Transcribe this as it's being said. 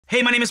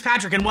Hey, my name is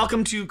Patrick, and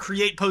welcome to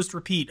Create, Post,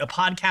 Repeat, a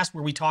podcast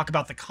where we talk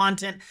about the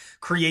content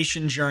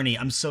creation journey.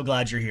 I'm so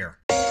glad you're here.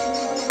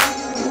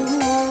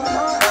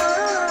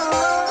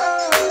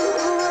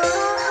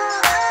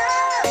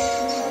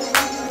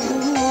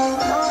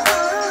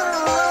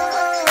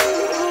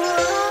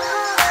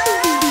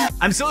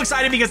 I'm so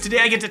excited because today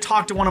I get to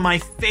talk to one of my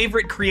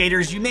favorite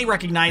creators. You may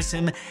recognize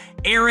him,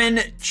 Aaron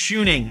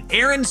Chewning.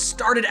 Aaron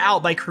started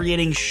out by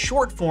creating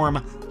short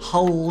form,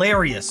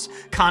 hilarious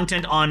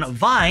content on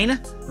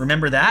Vine,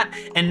 remember that?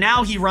 And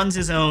now he runs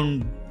his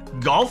own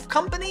golf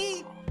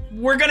company?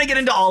 We're gonna get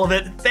into all of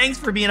it. Thanks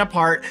for being a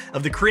part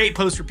of the Create,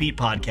 Post, Repeat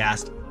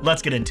podcast.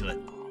 Let's get into it.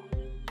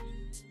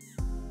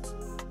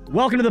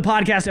 Welcome to the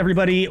podcast,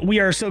 everybody. We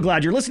are so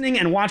glad you're listening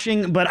and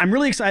watching, but I'm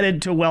really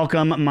excited to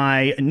welcome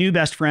my new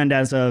best friend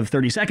as of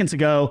 30 seconds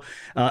ago,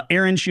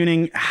 Aaron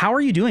Chewning. How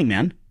are you doing,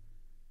 man?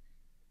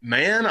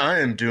 Man, I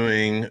am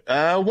doing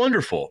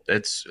wonderful.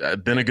 It's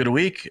been a good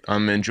week.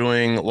 I'm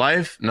enjoying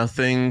life.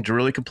 Nothing to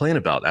really complain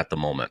about at the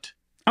moment.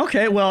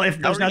 Okay, well, if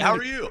there's nothing... How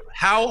are you?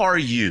 How are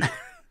you?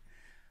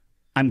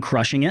 I'm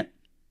crushing it.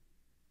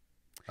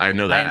 I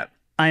know that.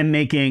 I'm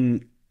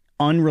making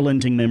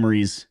unrelenting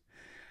memories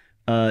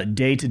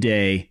day to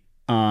day,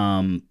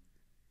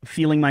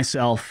 feeling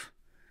myself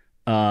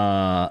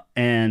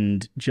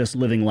and just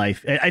living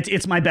life.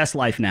 It's my best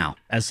life now,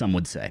 as some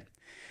would say.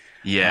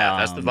 Yeah,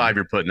 that's the vibe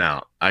you're putting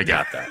out. I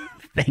got that.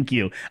 Thank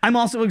you. I'm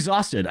also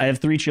exhausted. I have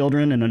 3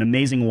 children and an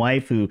amazing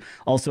wife who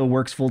also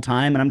works full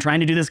time, and I'm trying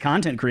to do this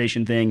content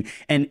creation thing,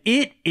 and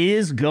it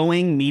is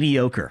going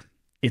mediocre.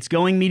 It's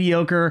going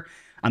mediocre.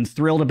 I'm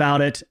thrilled about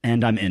it,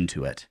 and I'm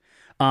into it.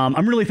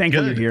 I'm really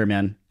thankful you're here,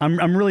 man.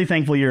 I'm really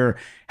thankful you're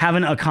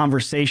having a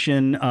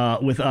conversation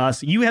with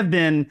us. You have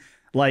been,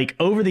 like,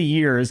 over the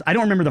years, I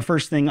don't remember the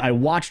first thing I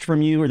watched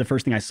from you or the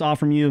first thing I saw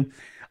from you,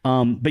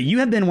 but you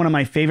have been one of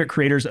my favorite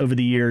creators over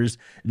the years,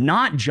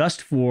 not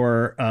just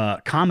for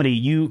comedy.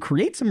 You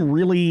create some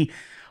really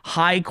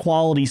high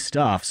quality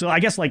stuff. So I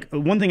guess, like,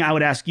 one thing I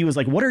would ask you is,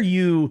 like, what are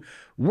you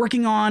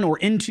working on or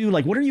into?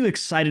 Like, what are you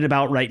excited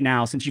about right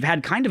now, since you've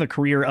had kind of a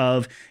career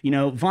of, you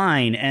know,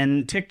 Vine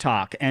and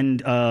TikTok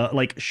and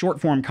like short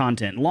form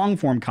content, long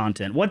form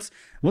content? What's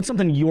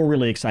something you're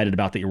really excited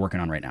about that you're working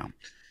on right now?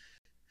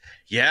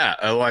 Yeah,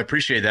 I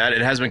appreciate that.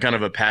 It has been kind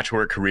of a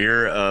patchwork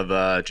career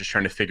of just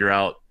trying to figure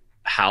out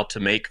how to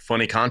make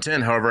funny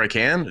content however I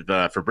can,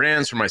 for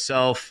brands, for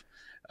myself.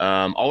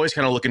 Always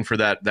kind of looking for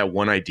that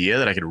one idea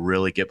that I could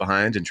really get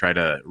behind and try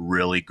to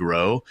really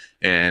grow.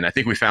 And I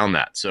think we found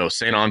that. So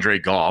St. Andre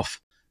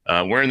Golf,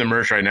 wearing the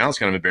merch right now. It's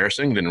kind of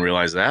embarrassing. Didn't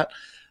realize that.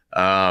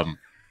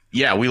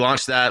 Yeah, we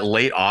launched that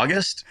late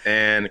August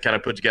and kind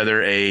of put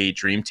together a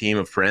dream team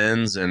of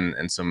friends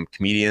and some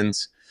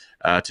comedians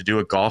to do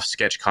a golf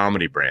sketch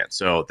comedy brand.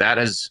 So that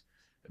has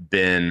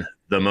been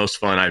the most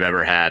fun I've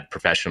ever had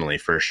professionally,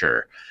 for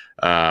sure.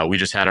 We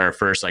just had our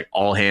first, like,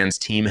 all hands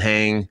team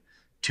hang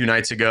 2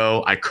 nights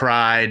ago. I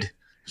cried. It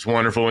was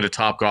wonderful. Went to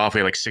Top Golf. We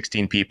had like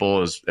 16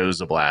 people. It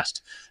was a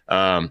blast.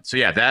 So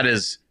yeah, that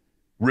is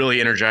really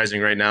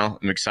energizing right now.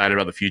 I'm excited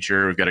about the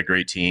future. We've got a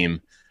great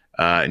team.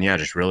 And yeah,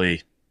 just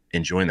really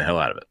enjoying the hell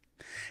out of it.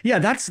 Yeah,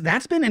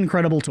 that's been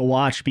incredible to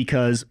watch,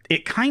 because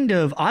it kind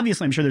of,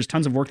 obviously, I'm sure there's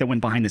tons of work that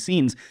went behind the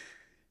scenes,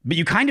 but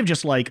you kind of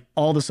just, like,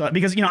 all of a sudden,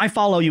 because, you know, I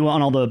follow you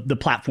on all the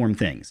platform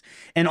things,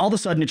 and all of a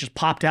sudden it just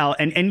popped out,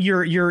 and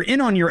you're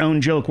in on your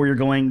own joke where you're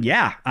going,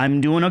 yeah,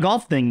 I'm doing a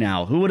golf thing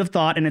now. Who would have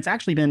thought? And it's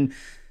actually been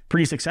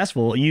pretty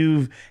successful.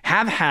 You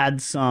have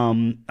had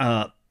some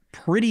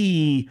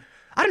pretty,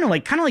 I don't know,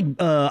 like, kind of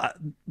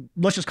like,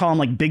 let's just call them,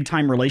 like, big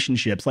time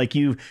relationships. Like,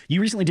 you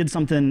recently did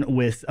something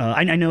with,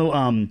 I know,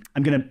 I'm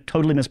going to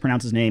totally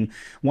mispronounce his name.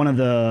 One of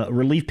the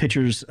relief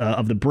pitchers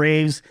of the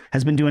Braves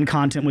has been doing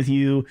content with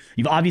you.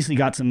 You've obviously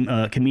got some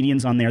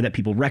comedians on there that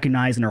people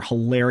recognize and are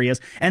hilarious.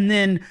 And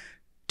then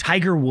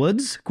Tiger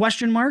Woods,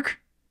 question mark?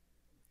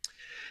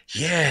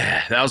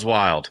 Yeah, that was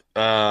wild.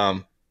 Yeah,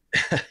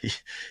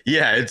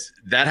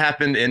 that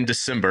happened in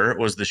December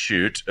was the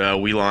shoot.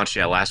 We launched,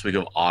 last week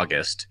of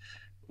August.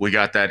 We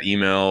got that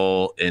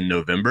email in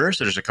November,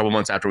 so just a couple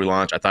months after we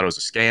launched. I thought it was a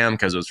scam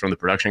because it was from the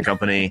production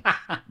company.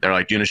 They're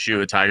like, doing a shoot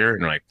with Tiger,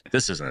 and we're like,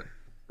 this isn't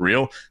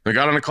real. We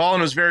got on a call, and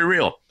it was very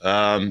real.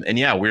 And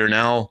yeah, we are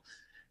now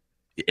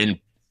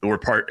we're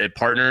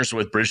partners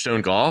with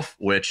Bridgestone Golf,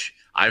 which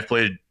I've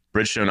played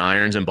Bridgestone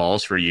irons and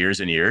balls for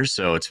years and years,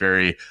 so it's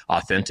very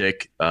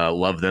authentic.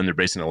 Love them. They're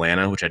based in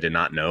Atlanta, which I did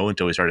not know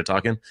until we started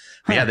talking.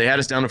 But yeah, they had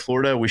us down to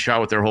Florida. We shot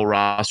with their whole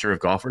roster of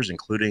golfers,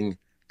 including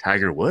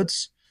Tiger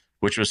Woods,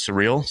 which was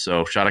surreal.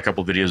 So shot a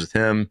couple videos with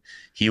him.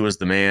 He was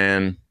the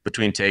man.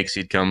 Between takes,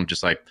 he'd come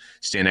just, like,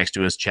 stand next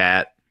to us,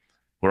 chat.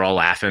 We're all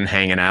laughing,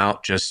 hanging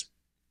out, just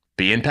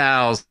being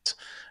pals.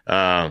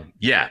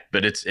 Yeah,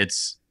 but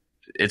it's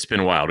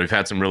been wild. We've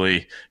had some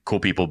really cool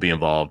people be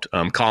involved.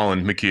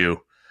 Colin McHugh,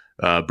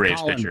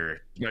 Braves pitcher,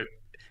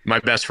 my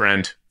best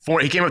friend.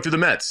 He came up through the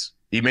Mets.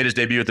 He made his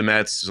debut with the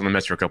Mets. He was on the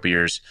Mets for a couple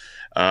years.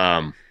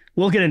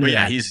 We'll get into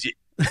that.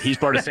 Yeah, he's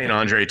part of St.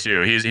 Andre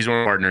too. He's one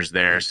of the partners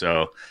there.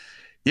 So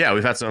yeah,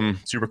 we've had some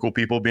super cool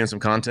people be in some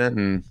content,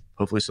 and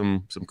hopefully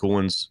some cool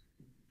ones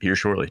here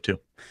shortly too.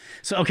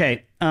 So,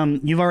 okay,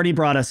 you've already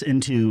brought us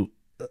into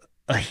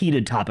a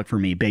heated topic for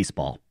me,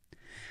 baseball.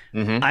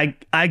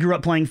 I grew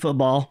up playing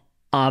football,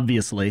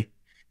 obviously.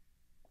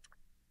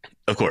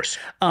 Of course.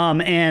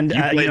 And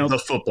you played the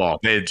football.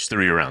 They just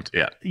threw you around.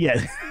 Yeah.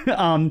 Yeah.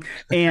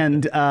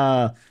 And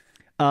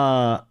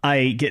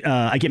I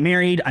get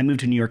married. I moved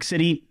to New York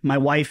City. My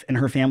wife and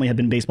her family have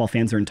been baseball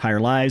fans their entire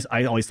lives.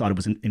 I always thought it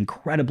was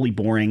incredibly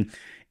boring.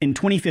 In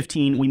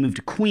 2015, we moved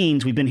to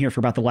Queens. We've been here for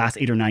about the last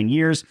 8 or 9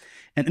 years.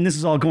 And this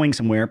is all going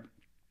somewhere.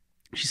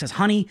 She says,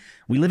 honey,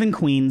 we live in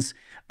Queens,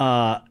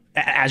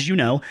 as you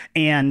know,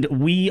 and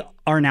we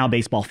are now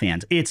baseball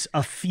fans. It's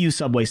a few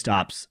subway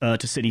stops to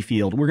Citi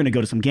Field. We're going to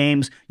go to some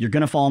games. You're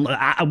going to fall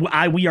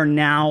in. We are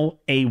now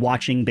a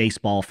watching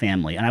baseball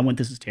family. And I went,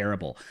 this is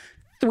terrible.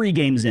 3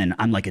 games in,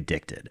 I'm like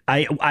addicted.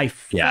 I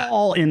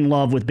fall in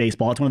love with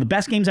baseball. It's one of the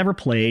best games ever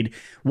played.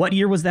 What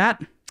year was that?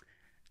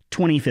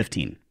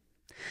 2015.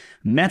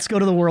 Mets go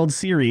to the World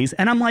Series,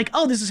 and I'm like,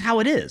 oh, this is how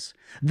it is.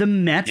 The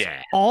Mets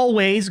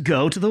always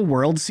go to the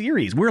World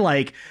Series. We're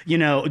like,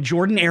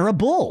 Jordan era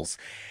Bulls.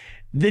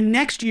 The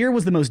next year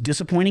was the most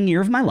disappointing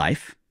year of my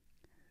life.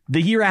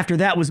 The year after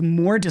that was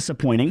more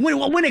disappointing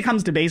when it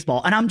comes to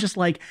baseball. And I'm just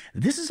like,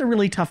 this is a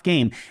really tough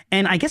game.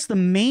 And I guess the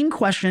main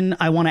question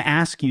I want to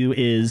ask you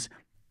is,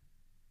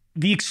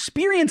 the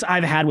experience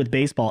I've had with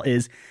baseball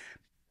is,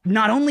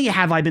 not only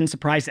have I been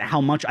surprised at how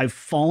much I've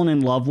fallen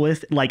in love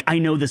with, like I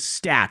know the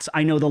stats,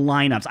 I know the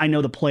lineups, I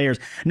know the players.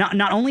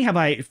 Not only have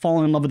I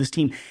fallen in love with this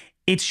team,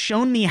 it's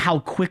shown me how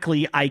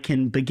quickly I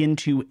can begin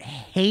to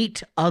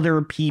hate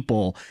other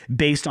people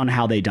based on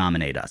how they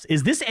dominate us.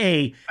 Is this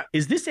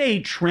a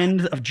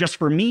trend of just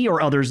for me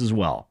or others as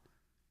well?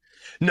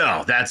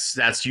 No,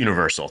 that's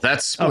universal.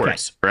 That's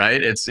sports,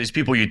 right? It's these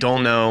people you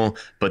don't know,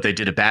 but they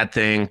did a bad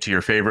thing to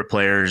your favorite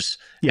players,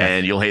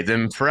 and you'll hate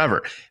them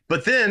forever.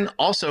 But then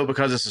also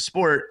because it's a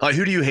sport, like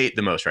who do you hate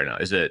the most right now?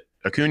 Is it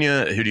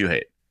Acuna? Who do you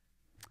hate?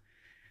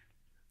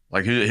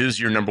 Like who's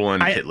your number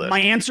one hit list? My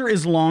answer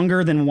is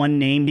longer than one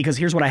name because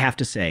here's what I have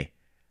to say.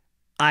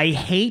 I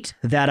hate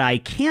that I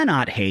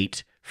cannot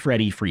hate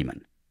Freddie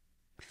Freeman.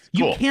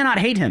 You cannot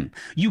hate him.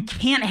 You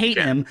can't hate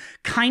him.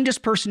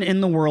 Kindest person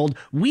in the world.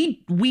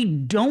 We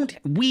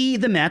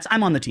the Mets,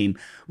 I'm on the team.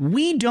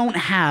 We don't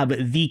have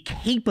the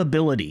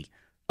capability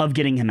of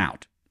getting him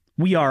out.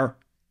 We are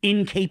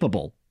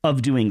incapable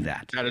of doing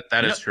that.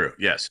 That is true.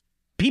 Yes.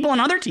 People on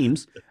other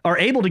teams are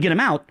able to get him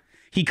out.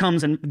 He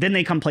comes and then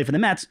they come play for the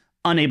Mets,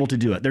 unable to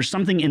do it. There's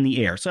something in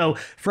the air. So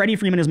Freddie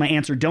Freeman is my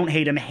answer. Don't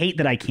hate him. Hate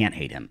that I can't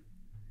hate him.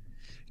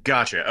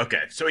 Gotcha.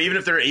 Okay. So even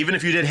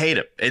if you did hate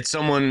him, it's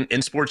someone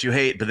in sports you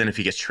hate, but then if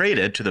he gets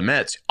traded to the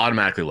Mets,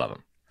 automatically love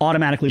him.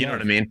 Automatically. You know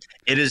what I mean?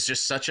 It is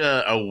just such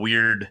a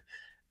weird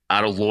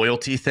out of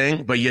loyalty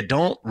thing, but you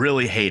don't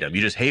really hate him.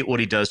 You just hate what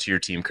he does to your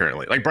team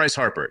currently. Like Bryce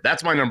Harper.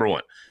 That's my number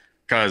one.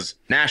 Because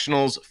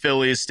Nationals,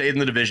 Phillies, stayed in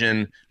the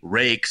division,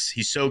 rakes.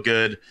 He's so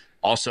good.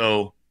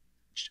 Also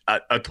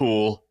a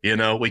tool,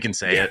 we can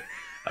say it.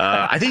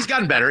 I think he's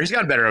gotten better. He's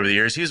gotten better over the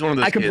years. He's one of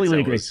those I completely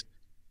agree.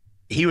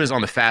 He was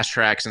on the fast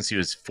track since he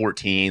was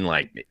 14.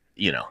 Like,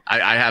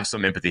 I have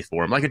some empathy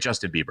for him, like a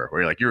Justin Bieber,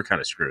 where you're like, you were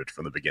kind of screwed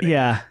from the beginning.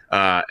 Yeah.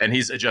 And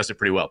he's adjusted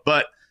pretty well.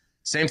 But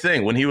same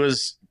thing, when he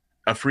was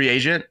a free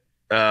agent,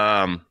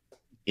 I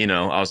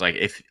was like,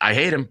 if I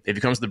hate him, if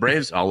he comes to the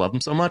Braves, I'll love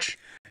him so much.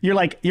 You're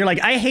like,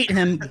 I hate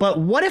him, but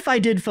what if I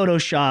did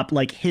Photoshop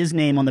like his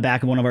name on the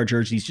back of one of our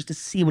jerseys just to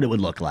see what it would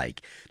look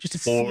like? Just to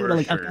see what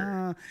it like.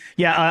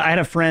 I had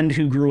a friend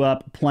who grew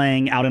up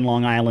playing out in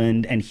Long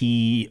Island, and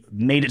he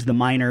made it to the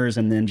minors,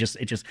 and then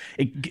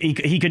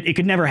it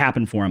could never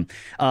happen for him.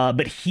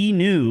 But he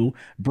knew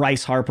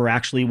Bryce Harper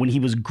actually when he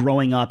was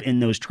growing up in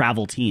those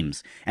travel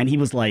teams, and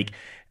he's like,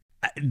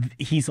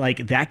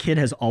 that kid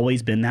has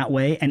always been that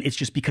way, and it's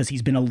just because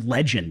he's been a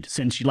legend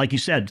since, like you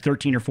said,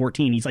 13 or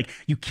 14. He's like,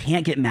 you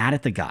can't get mad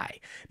at the guy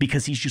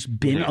because he's just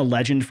been a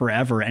legend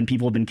forever, and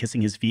people have been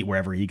kissing his feet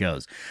wherever he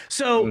goes.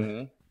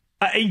 So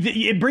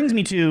it brings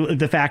me to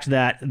the fact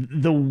that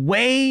the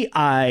way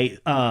I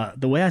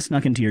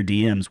snuck into your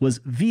DMs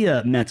was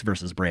via Mets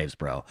versus Braves,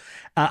 bro.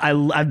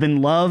 I've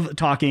been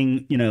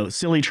talking,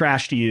 silly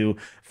trash to you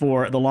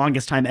for the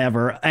longest time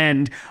ever,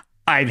 and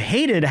I've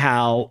hated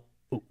how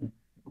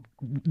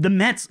the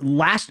Mets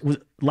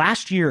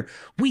last year,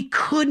 we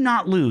could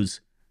not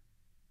lose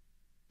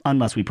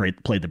unless we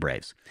played the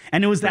Braves.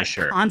 And it was that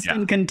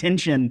constant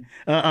contention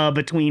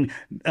between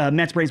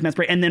Mets, Braves,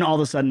 and then all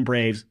of a sudden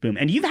Braves, boom.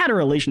 And you've had a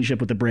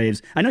relationship with the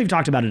Braves. I know you've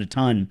talked about it a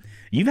ton.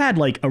 You've had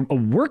like a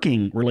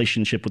working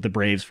relationship with the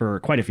Braves for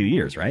quite a few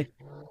years, right?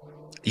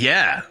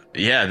 Yeah,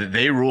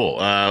 they rule.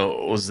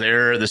 Was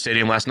there the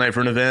stadium last night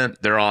for an event.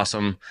 They're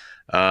awesome.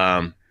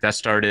 That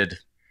started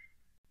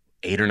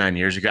 8 or 9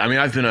 years ago. I mean,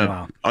 I've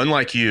been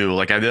unlike you,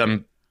 like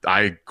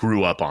I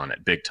grew up on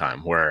it big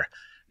time, where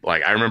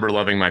like I remember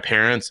loving my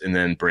parents and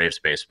then Braves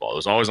baseball. It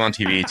was always on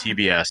TV,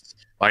 TBS.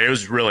 Like it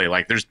was really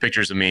like, there's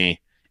pictures of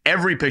me.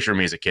 Every picture of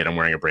me as a kid, I'm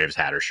wearing a Braves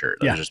hat or shirt.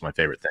 That was just my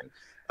favorite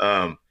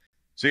thing.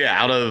 So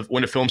yeah,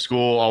 went to film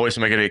school. Always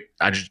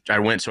I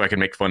went so I could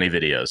make funny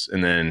videos,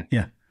 and then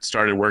Yeah.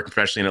 started working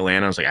professionally in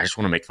Atlanta. I was like, I just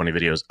want to make funny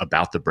videos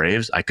about the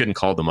Braves. I couldn't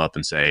call them up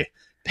and say,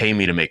 pay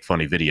me to make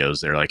funny videos.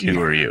 They're like, who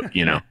are you?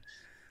 You know?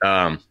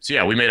 So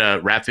yeah, we made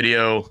a rap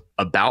video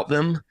about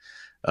them.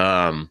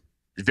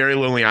 Very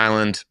Lonely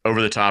Island,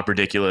 over the top,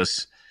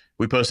 ridiculous.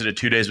 We posted it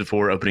 2 days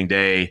before opening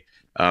day.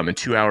 And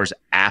 2 hours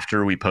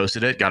after we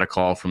posted it, got a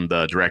call from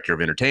the director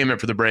of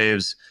entertainment for the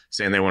Braves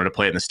saying they wanted to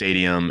play it in the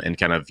stadium, and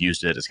kind of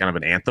used it as kind of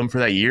an anthem for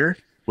that year,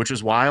 which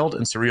was wild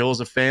and surreal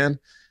as a fan.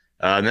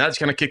 And that's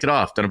kind of kicked it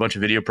off. Done a bunch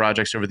of video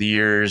projects over the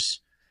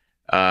years.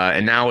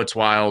 And now it's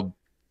wild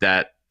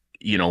that,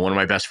 you know, one of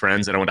my best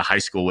friends that I went to high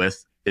school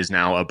with is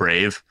now a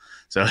Brave.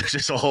 So it's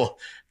just all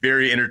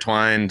very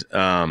intertwined.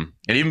 And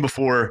even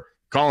before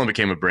Colin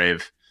became a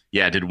Brave,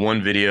 yeah, I did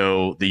one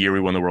video the year we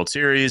won the World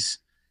Series.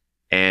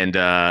 And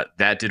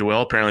that did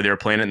well. Apparently they were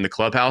playing it in the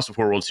clubhouse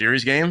before World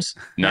Series games.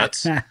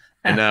 Nuts.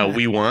 And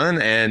we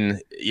won.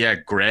 And yeah,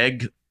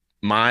 Greg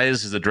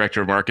Mize is the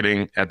director of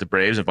marketing at the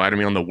Braves, invited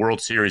me on the World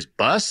Series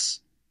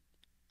bus,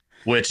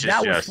 which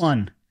that was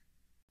fun.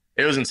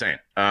 It was insane.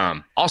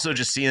 Also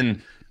just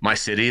seeing my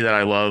city that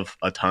I love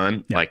a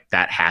ton, like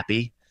that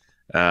happy.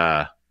 You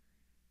know,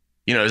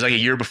 it was like a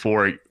year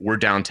before. We're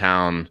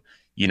downtown,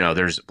 you know,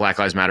 there's Black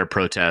Lives Matter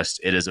protests.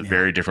 It is a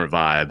very different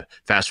vibe.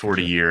 Fast forward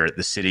a year,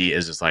 the city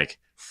is just like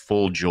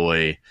full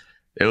joy.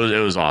 It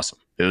was awesome.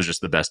 It was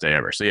just the best day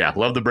ever. So yeah,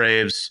 love the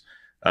Braves.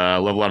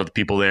 Love a lot of the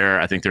people there.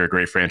 I think they're a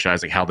great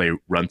franchise, like how they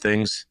run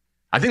things.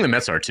 I think the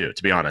Mets are too,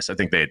 to be honest. I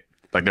think they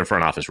like their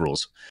front office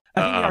rules.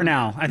 I think they are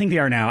now. I think they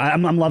are now.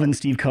 I'm loving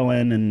Steve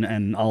Cohen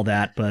and all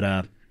that,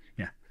 but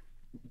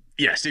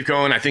yeah, Steve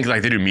Cohen. I think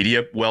like they do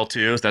media well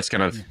too. That's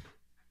kind of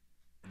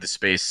the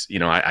space, you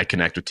know, I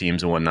connect with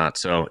teams and whatnot.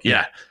 So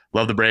yeah,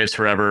 love the Braves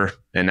forever.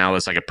 And now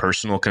it's like a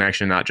personal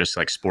connection, not just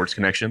like sports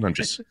connection.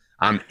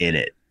 I'm in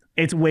it.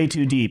 It's way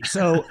too deep.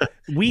 So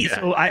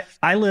so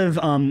I live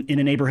in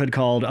a neighborhood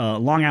called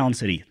Long Island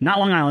City. Not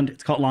Long Island.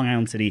 It's called Long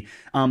Island City.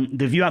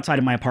 The view outside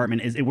of my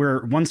apartment is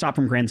we're one stop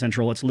from Grand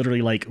Central. It's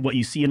literally like what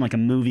you see in like a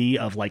movie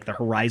of like the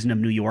horizon of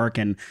New York,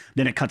 and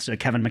then it cuts to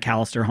Kevin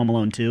McAllister, Home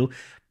Alone 2.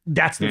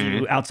 That's the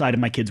view outside of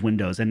my kids'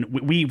 windows. And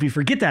we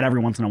forget that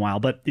every once in a while,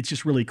 but it's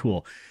just really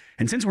cool.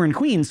 And since we're in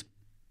Queens,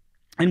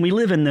 and we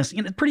live in this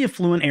pretty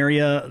affluent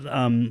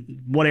area,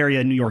 what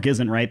area in New York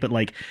isn't, right? But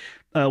like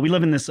we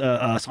live in this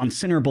on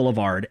Center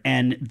Boulevard,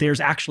 and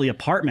there's actually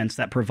apartments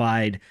that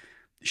provide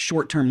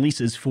short-term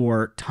leases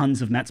for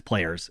tons of Mets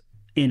players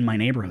in my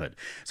neighborhood.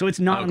 So it's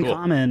not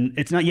uncommon. Cool.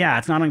 It's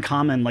not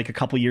uncommon like a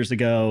couple years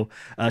ago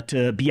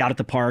to be out at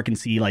the park and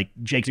see like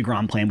Jake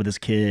DeGrom playing with his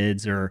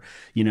kids, or,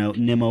 you know,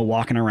 Nimmo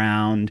walking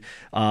around.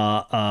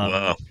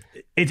 Wow.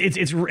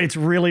 It's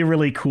really,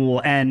 really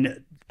cool.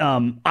 And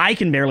I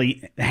can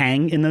barely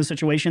hang in those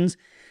situations.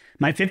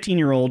 My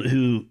 15-year-old,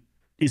 who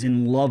is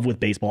in love with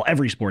baseball,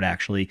 every sport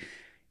actually,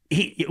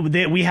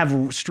 we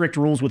have strict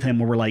rules with him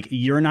where we're like,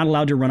 you're not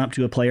allowed to run up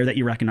to a player that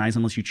you recognize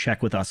unless you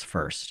check with us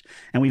first.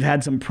 And we've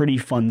had some pretty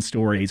fun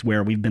stories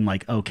where we've been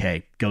like,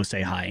 okay, go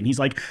say hi. And he's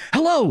like,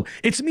 hello,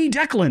 it's me,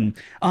 Declan.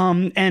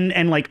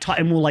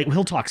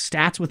 He'll talk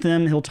stats with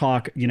him. He'll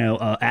talk, you know,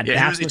 at who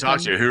does he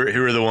talk to?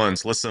 Who are the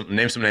ones?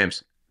 Name some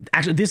names.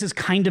 Actually, this is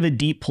kind of a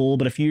deep pull,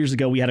 but a few years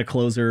ago we had a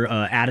closer,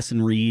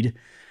 Addison Reed.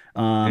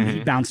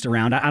 He bounced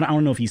around. I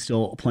don't know if he's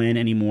still playing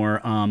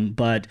anymore.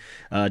 But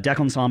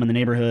Declan saw him in the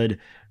neighborhood,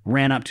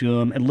 ran up to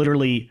him, and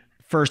literally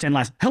first and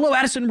last, hello,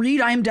 Addison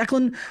Reed. I am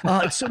Declan.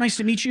 It's so nice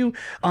to meet you.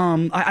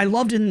 I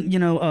loved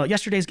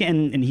yesterday's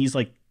game. And he's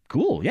like,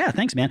 cool. Yeah,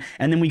 thanks, man.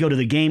 And then we go to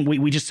the game.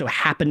 We just so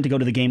happened to go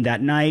to the game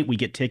that night. We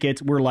get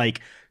tickets. We're like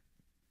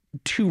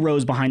 2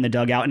 rows behind the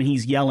dugout, and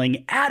he's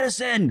yelling,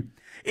 Addison,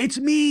 it's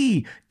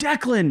me,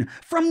 Declan,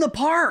 from the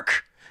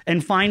park.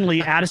 And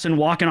finally, Addison,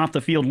 walking off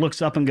the field,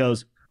 looks up and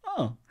goes,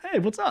 oh, hey,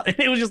 what's up? And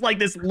it was just like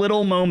this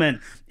little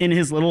moment in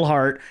his little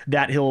heart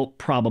that he'll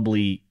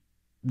probably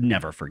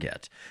never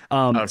forget.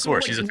 Of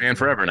course, he's a fan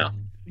forever now.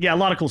 Yeah, a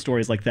lot of cool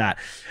stories like that.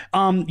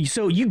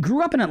 So you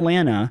grew up in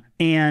Atlanta,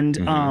 and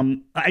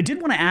I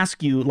did want to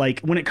ask you, like,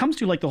 when it comes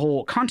to like the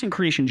whole content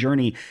creation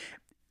journey,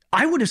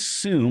 I would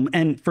assume,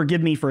 and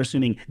forgive me for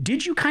assuming,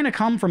 did you kind of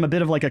come from a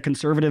bit of like a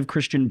conservative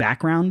Christian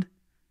background?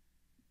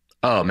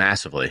 Oh,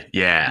 massively.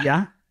 Yeah.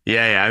 Yeah.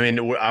 Yeah. I mean,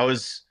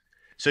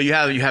 so you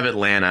have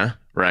Atlanta,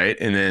 right?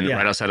 And then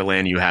right outside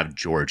Atlanta, you have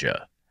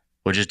Georgia,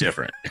 which is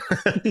different.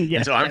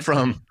 And so I'm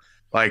from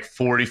like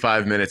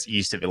 45 minutes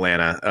east of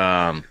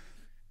Atlanta,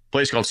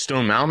 place called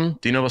Stone Mountain.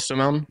 Do you know about Stone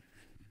Mountain?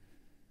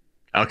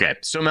 Okay.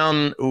 Stone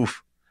Mountain.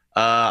 Oof.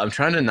 I'm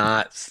trying to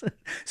not.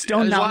 There's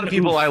a lot of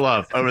people I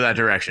love over that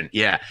direction.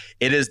 Yeah.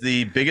 It is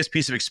the biggest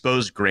piece of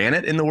exposed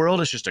granite in the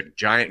world. It's just a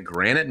giant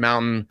granite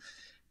mountain.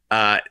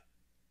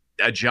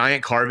 A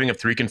giant carving of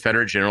 3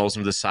 Confederate generals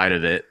on the side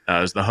of it.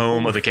 It was the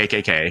home of the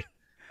KKK.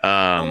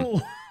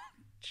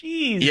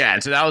 Jeez. Yeah,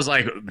 and so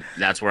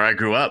that's where I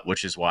grew up,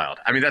 which is wild.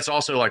 I mean, that's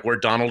also like where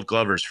Donald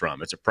Glover's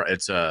from.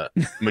 It's a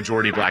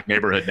majority black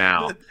neighborhood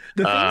now.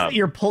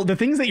 The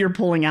things that you're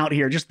pulling out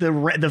here, just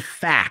the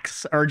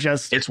facts are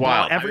just, it's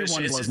wild.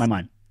 Everyone blows my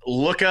mind.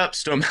 look up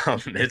Stone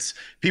Mountain. It's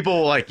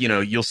people like,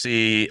 you'll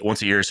see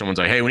once a year, someone's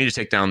like, hey, we need to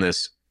take down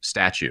this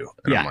statue.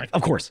 And I'm Yeah, like,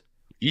 of course.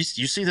 you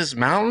see this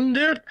mountain,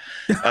 dude?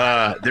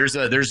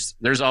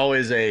 There's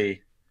always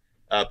a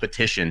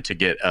petition to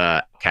get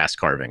cast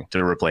carving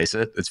to replace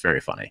it. It's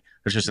very funny.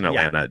 There's just an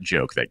Atlanta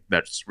joke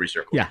that's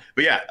recircled. Yeah.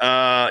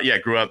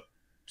 But grew up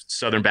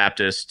Southern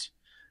Baptist,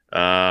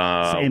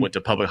 went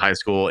to public high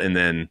school and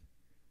then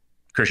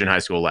Christian high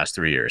school the last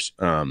 3 years.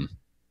 But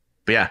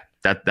yeah,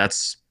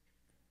 that's,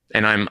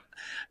 and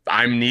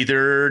I'm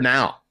neither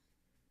now.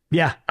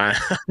 Yeah.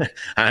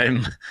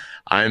 I'm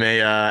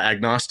a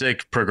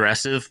agnostic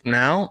progressive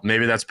now.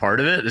 Maybe that's part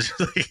of it. It's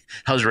like,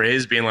 I was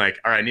raised being like,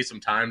 all right, I need some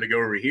time to go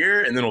over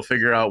here and then we'll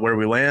figure out where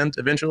we land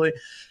eventually.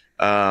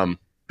 But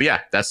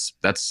yeah, that's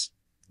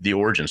the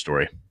origin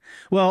story.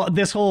 Well,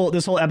 this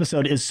whole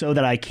episode is so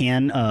that I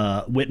can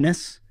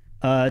witness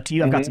to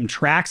you. I've got some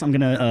tracks. I'm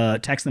gonna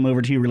text them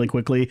over to you really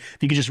quickly. If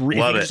you could just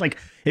rifle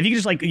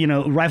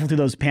through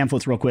those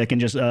pamphlets real quick and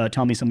just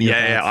tell me some of your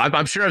thoughts.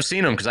 I'm sure I've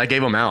seen them because I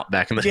gave them out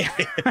back in the day.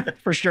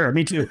 For sure,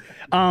 me too.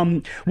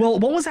 Well,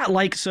 what was that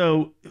like?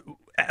 So,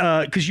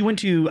 because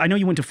I know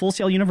you went to Full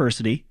Sail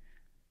University.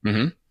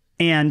 Mm-hmm.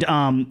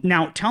 And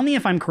now tell me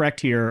if I'm correct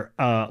here.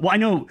 Well, I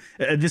know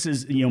this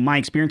is my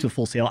experience with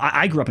Full Sail.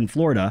 I grew up in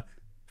Florida,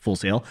 Full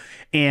Sail,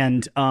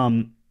 and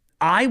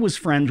I was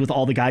friends with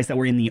all the guys that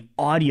were in the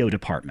audio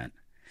department.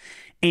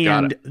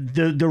 And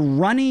the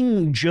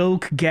running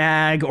joke,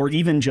 gag, or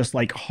even just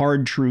like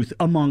hard truth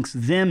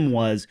amongst them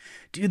was,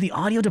 dude, the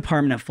audio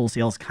department at Full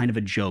Sail is kind of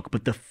a joke,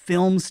 but the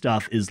film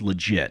stuff is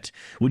legit.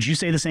 Would you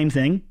say the same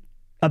thing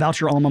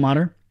about your alma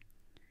mater?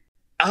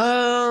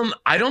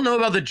 I don't know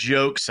about the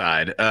joke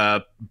side.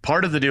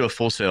 Part of the deal with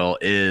Full Sail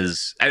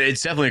is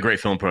it's definitely a great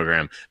film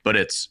program, but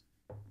it's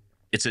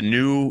a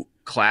new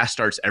class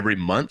starts every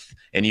month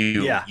and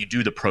you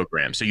do the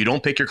program. So you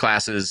don't pick your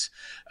classes.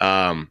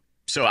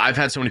 So I've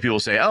had so many people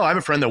say, oh, I have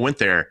a friend that went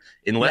there.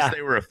 Unless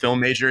they were a film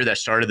major that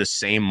started the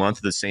same month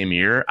of the same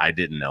year, I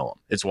didn't know them.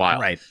 It's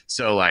wild. Right.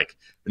 So like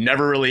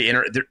never really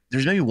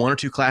there's maybe one or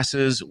two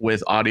classes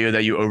with audio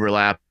that you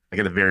overlap like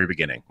at the very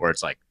beginning where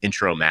it's like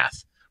intro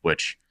math,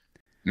 which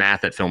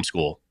math at film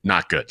school,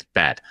 not good,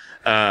 bad.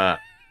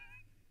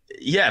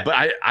 Yeah, but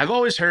I've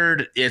always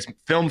heard it's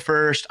film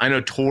first. I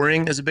know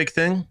touring is a big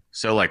thing.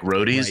 So like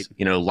roadies,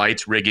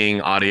 lights,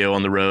 rigging, audio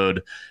on the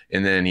road.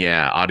 And then,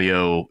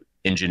 audio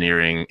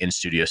engineering in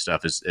studio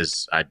stuff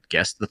is I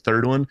guess the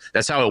third one.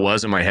 That's how it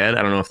was in my head.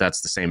 I don't know if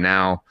that's the same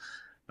now.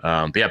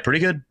 But yeah, pretty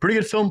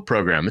good film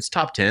program. It's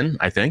top 10,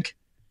 I think.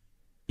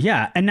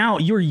 Yeah. And now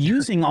you're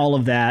using all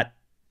of that.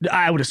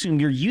 I would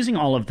assume you're using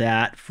all of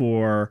that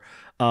for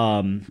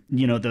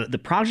the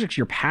projects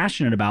you're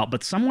passionate about,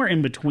 but somewhere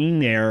in between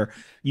there,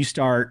 you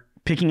start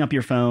picking up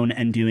your phone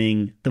and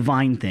doing the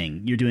Vine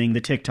thing. You're doing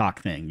the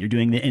TikTok thing. You're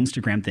doing the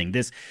Instagram thing,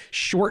 this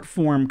short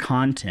form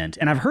content.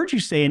 And I've heard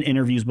you say in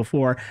interviews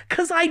before,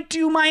 because I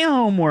do my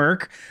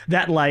homework,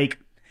 that like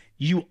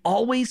you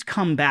always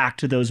come back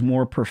to those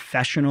more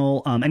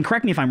professional, and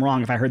correct me if I'm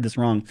wrong, if I heard this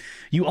wrong,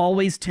 you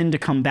always tend to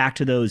come back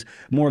to those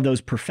more of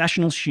those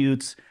professional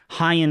shoots,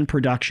 high-end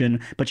production,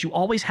 but you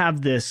always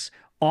have this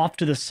off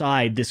to the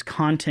side, this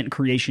content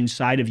creation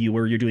side of you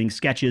where you're doing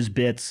sketches,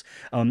 bits,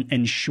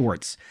 and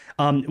shorts.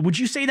 Would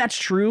you say that's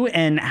true?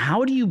 And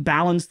how do you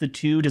balance the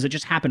two? Does it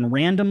just happen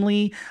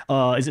randomly?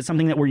 Is it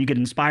something where you get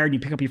inspired and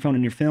you pick up your phone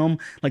and your film?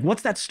 Like,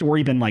 what's that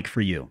story been like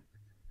for you?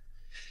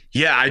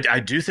 Yeah, I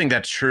do think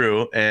that's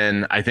true.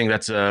 And I think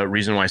that's a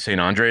reason why St.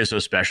 Andre is so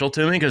special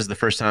to me, because the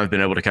first time I've been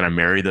able to kind of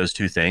marry those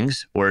two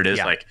things where it is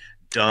like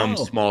dumb,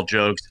 small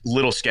jokes,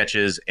 little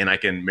sketches, and I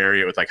can marry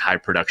it with like high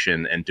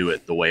production and do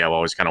it the way I've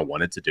always kind of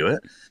wanted to do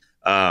it.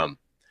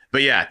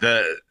 But yeah,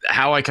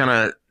 how I kind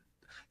of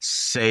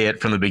say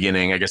it from the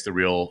beginning, I guess the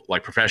real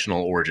like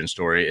professional origin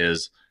story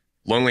is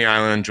Lonely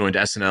Island joined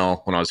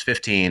SNL when I was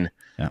 15.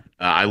 Yeah.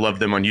 I love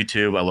them on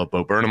YouTube. I love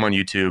Bo Burnham on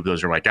YouTube.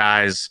 Those are my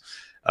guys.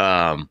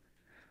 And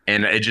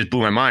it just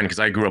blew my mind because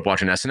I grew up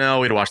watching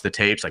SNL. We'd watch the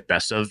tapes, like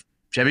best of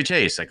Chevy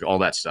Chase, like all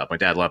that stuff. My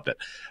dad loved it.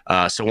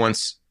 So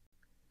once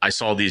I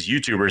saw these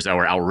YouTubers that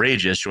were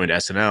outrageous joined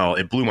SNL,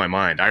 it blew my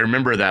mind. I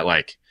remember that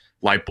like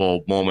light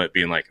bulb moment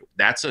being like,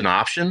 that's an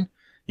option,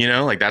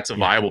 like that's a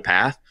viable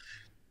path.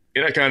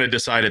 And I kind of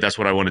decided that's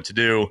what I wanted to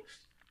do.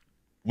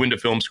 Went to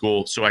film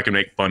school so I could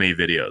make funny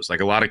videos.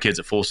 Like a lot of kids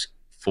at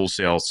Full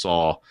Sail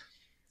saw,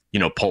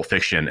 Pulp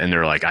Fiction, and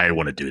they're like, I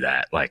want to do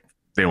that. Like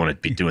they want to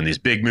be doing these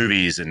big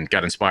movies and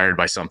got inspired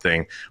by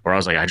something. Where I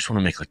was like, I just want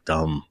to make like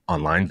dumb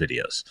online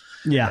videos.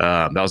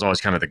 Yeah, that was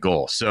always kind of the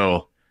goal.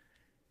 So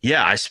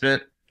yeah, I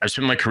spent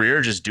my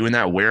career just doing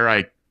that where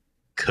I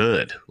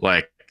could.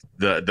 Like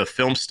the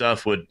film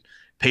stuff would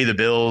pay the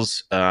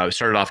bills. I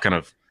started off kind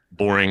of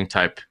boring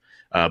type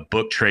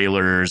book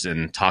trailers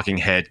and talking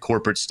head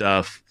corporate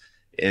stuff.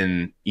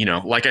 And,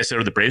 like I said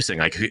with the Braves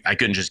thing, I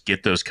couldn't just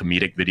get those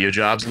comedic video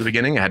jobs in the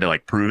beginning. I had to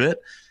like prove it.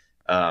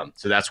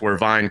 So that's where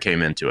Vine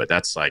came into it.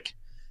 That's like,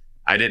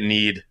 I didn't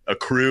need a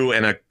crew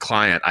and a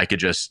client. I could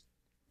just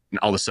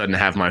all of a sudden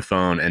have my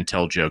phone and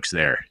tell jokes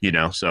there,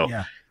 So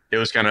it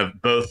was kind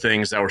of both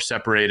things that were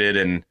separated.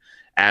 And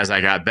as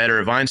I got better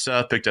at Vine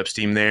stuff, picked up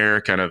steam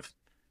there, kind of,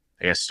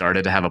 I guess,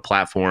 started to have a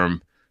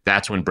platform.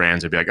 That's when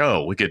brands would be like,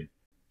 oh, you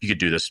could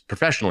do this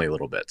professionally a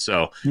little bit.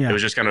 So it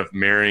was just kind of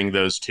marrying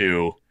those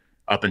two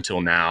up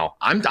until now.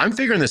 I'm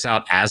figuring this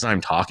out as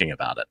I'm talking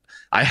about it.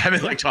 I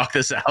haven't like talked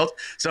this out.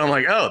 So I'm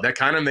like, oh, that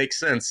kind of makes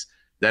sense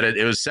that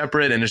it was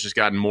separate and it's just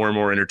gotten more and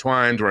more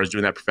intertwined, where I was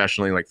doing that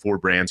professionally, like for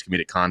brands,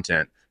 comedic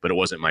content, but it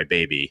wasn't my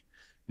baby.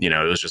 You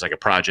know, it was just like a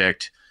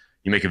project.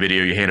 You make a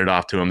video, you hand it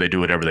off to them. They do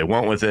whatever they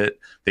want with it.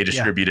 They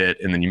distribute it,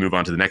 and then you move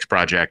on to the next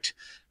project.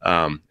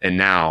 And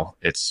now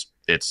it's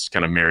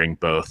kind of marrying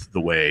both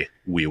the way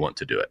we want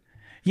to do it.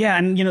 Yeah.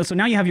 And, you know, so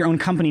now you have your own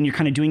company and you're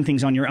kind of doing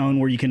things on your own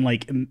where you can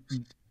like,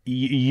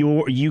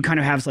 you kind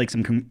of have like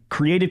some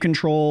creative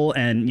control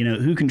and, you know,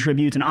 who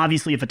contributes. And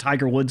obviously if a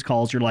Tiger Woods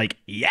calls, you're like,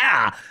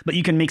 yeah, but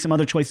you can make some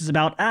other choices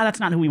about, that's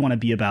not who we want to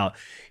be about.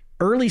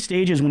 Early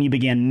stages when you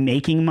began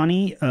making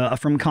money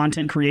from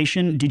content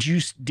creation, did you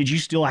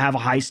still have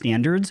high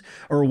standards,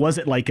 or was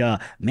it like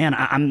man,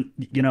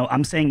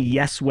 I'm saying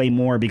yes way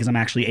more because I'm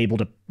actually able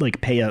to like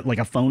pay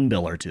a phone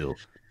bill or two?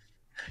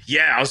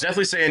 Yeah, I was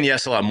definitely saying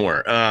yes a lot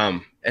more.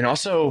 And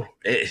also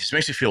it just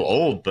makes me feel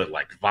old, but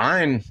like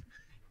Vine,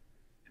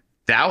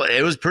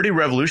 it was pretty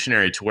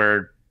revolutionary to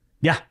where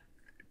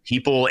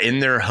people in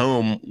their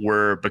home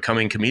were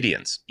becoming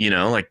comedians, you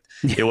know, like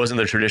it wasn't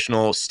the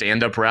traditional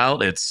stand-up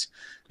route. It's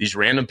these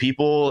random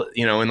people,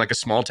 you know, in like a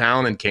small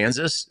town in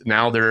Kansas.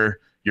 Now they're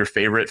your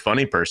favorite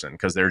funny person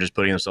because they're just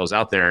putting themselves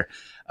out there.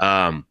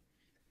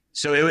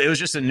 So it was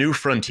just a new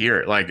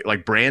frontier,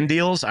 like brand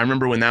deals. I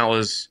remember when that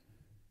was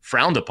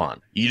frowned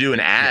upon. You do an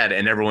ad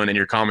and everyone in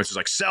your comments was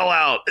like, sell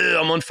out,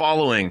 I'm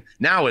unfollowing.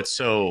 Now it's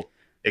so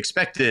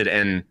expected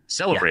and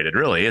celebrated,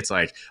 really. It's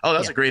like, oh,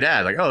 that's a great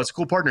ad. Like, oh, it's a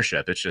cool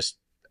partnership. It's just,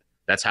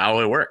 that's how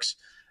it works.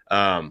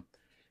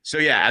 So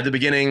yeah, at the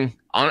beginning,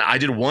 I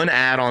did one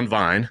ad on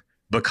Vine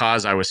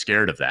because I was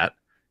scared of that.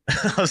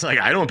 I was like,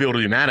 I don't want people to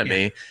be mad at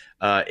me.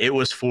 It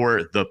was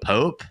for the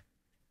Pope.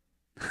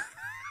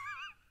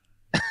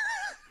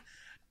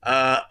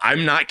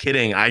 I'm not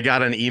kidding. I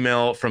got an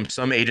email from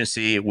some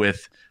agency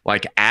with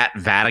like at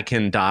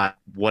Vatican dot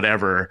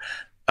whatever,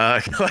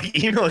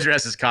 like email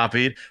addresses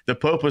copied. The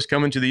Pope was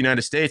coming to the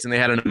United States and they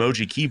had an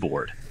emoji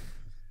keyboard.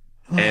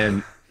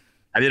 And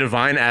I did a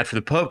Vine ad for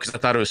the Pope because I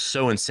thought it was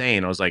so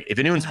insane. I was like, if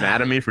anyone's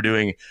mad at me for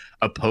doing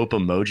a Pope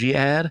emoji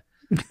ad,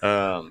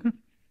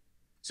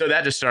 so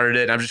that just started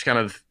it. I've just kind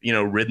of, you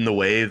know, ridden the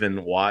wave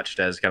and watched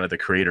as kind of the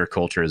creator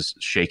culture is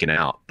shaken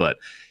out. But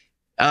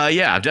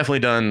yeah, I've definitely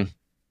done,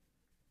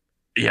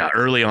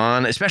 early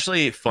on,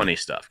 especially funny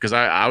stuff, because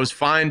I was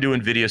fine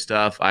doing video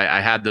stuff. I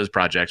had those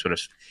projects, but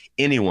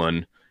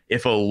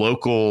if a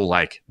local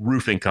like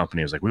roofing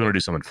company was like, we want to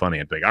do something funny,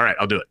 I'd be like, all right,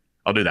 I'll do it.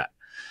 I'll do that.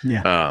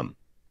 Yeah.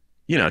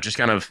 You know, just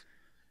kind of,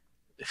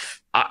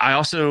 I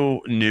also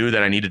knew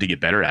that I needed to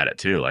get better at it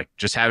too. Like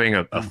just having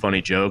a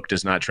funny joke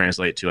does not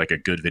translate to like a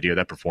good video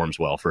that performs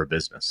well for a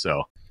business.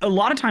 So a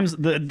lot of times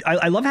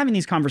I love having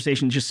these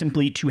conversations just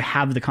simply to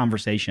have the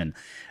conversation.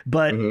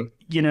 But,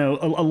 you know,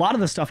 a lot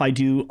of the stuff I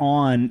do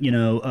on, you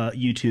know,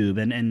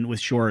 YouTube and with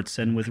shorts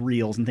and with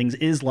reels and things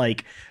is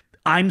like,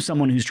 I'm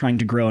someone who's trying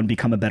to grow and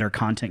become a better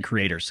content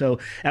creator. So,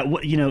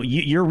 you know,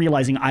 you're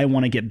realizing I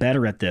want to get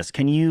better at this.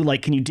 Can you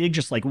dig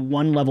just like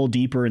one level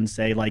deeper and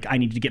say like, I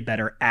need to get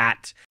better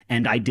at,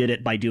 and I did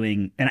it by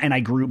doing, and I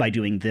grew by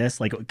doing this.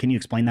 Like, can you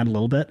explain that a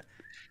little bit?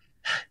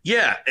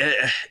 Yeah.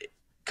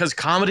 Because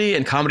comedy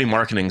and comedy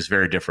marketing is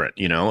very different.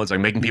 You know, it's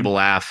like making people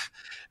laugh.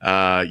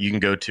 You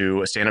can go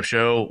to a stand-up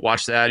show,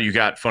 watch that. You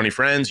got funny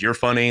friends, you're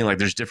funny. Like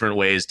there's different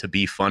ways to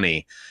be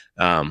funny.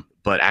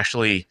 But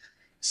actually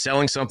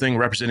selling something,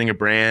 representing a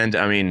brand,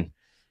 I mean,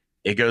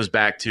 it goes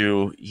back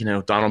to, you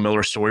know, Donald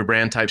Miller story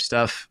brand type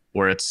stuff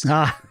where it's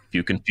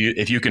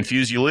if you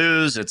confuse, you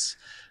lose. It's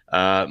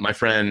my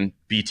friend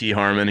BT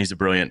Harmon, he's a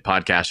brilliant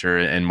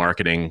podcaster and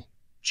marketing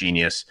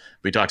genius.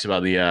 But he talks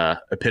about the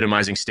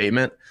epitomizing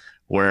statement,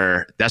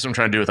 where that's what I'm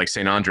trying to do with like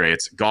St. Andre.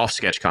 It's golf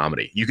sketch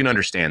comedy. You can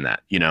understand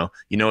that, you know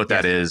what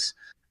that is.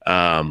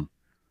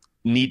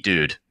 Neat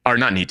dude, or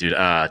not neat dude,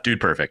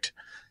 dude perfect.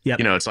 Yeah,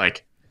 you know, it's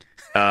like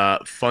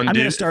fun I'm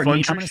dude. Gonna start,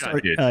 I'm gonna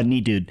start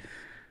Neat Dude.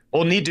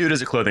 Well, Neat Dude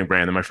is a clothing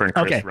brand that my friend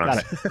Chris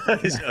runs.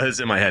 It's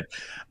in my head.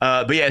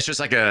 But yeah, it's just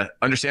like a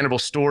understandable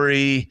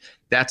story.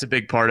 That's a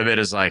big part of it,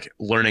 is like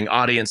learning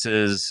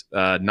audiences,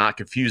 not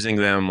confusing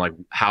them. Like,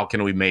 how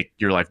can we make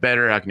your life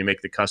better? How can you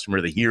make the customer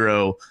the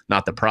hero,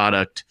 not the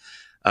product?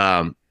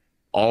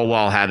 All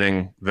while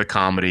having the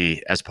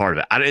comedy as part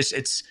of it.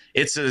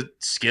 It's a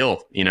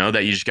skill, you know,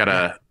 that you just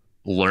gotta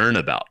learn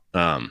about.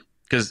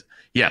 Because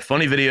yeah,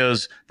 funny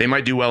videos, they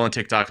might do well on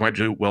TikTok, might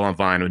do well on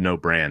Vine with no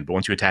brand. But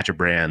once you attach a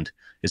brand,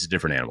 it's a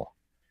different animal.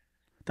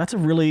 That's a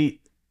really,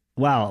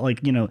 wow. Like,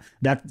 you know,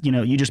 that, you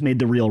know, you just made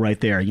the reel right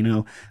there, you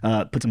know,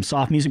 put some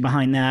soft music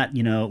behind that.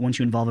 You know, once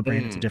you involve a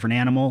brand, it's a different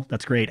animal.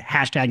 That's great.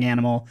 Hashtag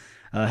animal,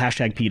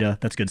 hashtag PETA.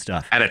 That's good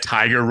stuff. Add a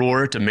tiger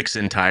roar to mix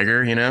in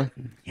tiger, you know?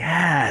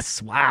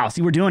 Yes. Wow.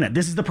 See, we're doing it.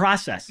 This is the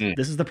process.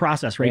 This is the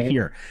process right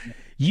here.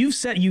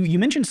 You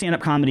mentioned stand-up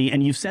comedy,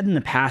 and you've said in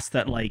the past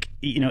that, like,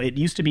 it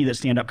used to be that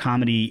stand-up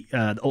comedy,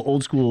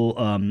 old school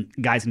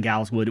guys and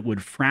gals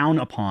would frown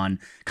upon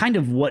kind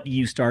of what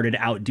you started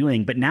out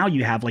doing, but now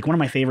you have, like, one of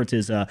my favorites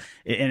is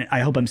and I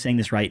hope I'm saying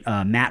this right,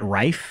 Matt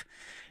Rife.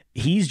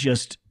 He's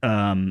just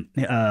are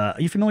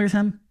you familiar with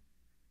him?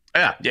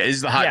 Yeah,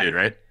 he's the hot dude,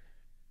 right?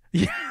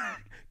 Yeah,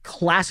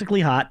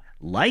 classically hot,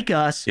 like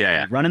us.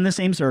 Yeah. Run in the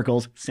same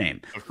circles, same.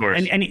 Of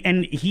course.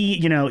 And he,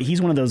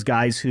 he's one of those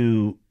guys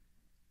who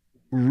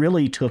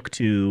really took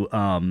to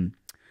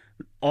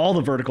all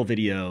the vertical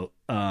video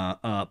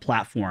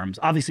platforms.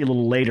 Obviously, a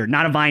little later,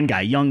 not a Vine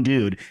guy, young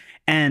dude,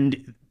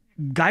 and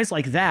guys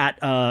like that.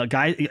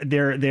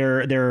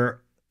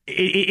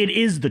 It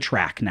is the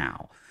track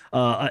now.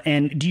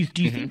 And do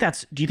you think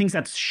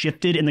that's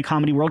shifted in the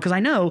comedy world? Because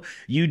I know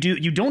you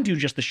don't do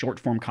just the short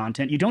form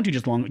content. You don't do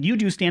just long. You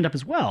do stand up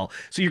as well.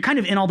 So you're kind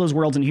of in all those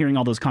worlds and hearing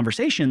all those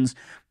conversations.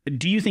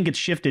 Do you think it's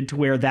shifted to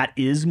where that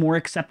is more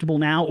acceptable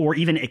now, or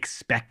even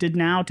expected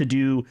now to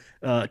do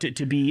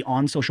to be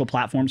on social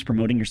platforms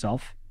promoting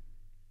yourself?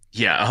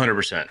 Yeah,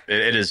 100%.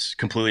 It is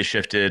completely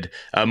shifted.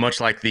 Much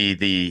like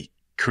the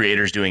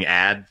creators doing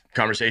ad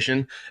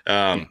conversation.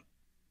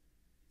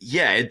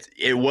 Yeah,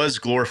 it was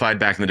glorified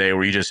back in the day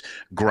where you just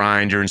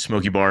grind. You're in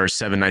smoky bars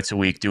 7 nights a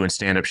week doing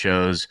stand-up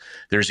shows.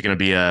 There's going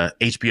to be a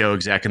HBO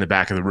exec in the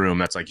back of the room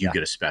that's like, you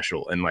get a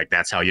special, and like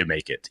that's how you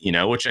make it,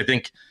 which I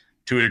think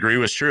to a degree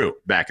was true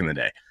back in the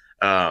day.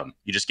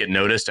 You just get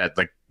noticed at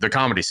like the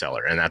Comedy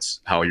Cellar, and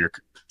that's how your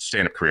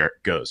stand-up career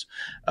goes.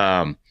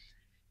 And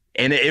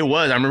it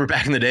was. I remember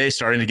back in the day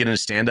starting to get into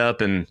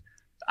stand-up, and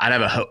I'd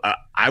have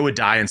I would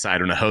die inside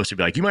when a host would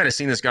be like, "You might have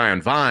seen this guy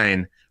on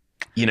Vine."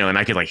 And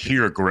I could like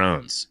hear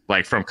groans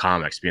like from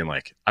comics being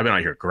like, I've been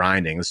out here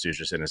grinding. This dude's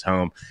just in his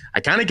home.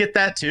 I kind of get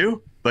that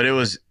too, but it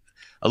was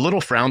a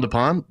little frowned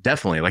upon.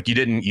 Definitely. Like you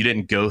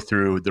didn't go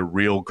through the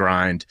real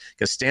grind,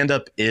 because stand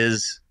up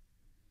is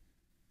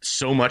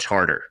so much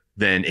harder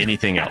than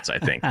anything else, I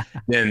think,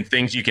 than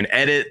things you can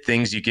edit,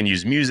 things you can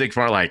use music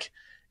for. Like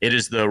it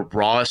is the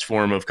rawest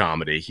form of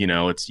comedy. You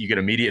get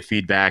immediate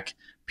feedback.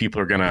 People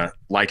are going to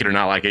like it or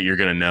not like it. You're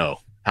going to know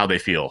how they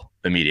feel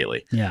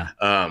immediately. Yeah.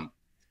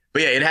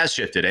 But yeah, it has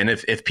shifted. And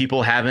if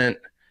people haven't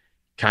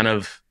kind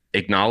of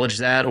acknowledged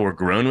that or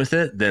grown with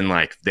it, then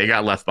like they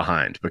got left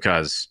behind,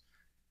 because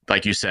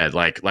like you said,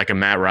 like a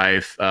Matt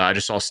Rife, I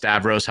just saw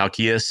Stavros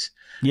Halkias,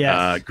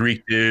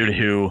 Greek dude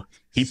who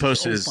he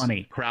posts his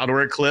crowd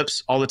work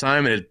clips all the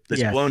time, and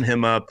it's blown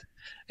him up.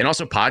 And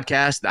also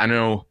podcasts. I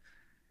know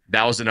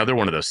that was another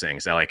one of those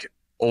things that like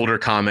older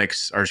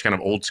comics, or just kind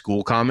of old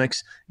school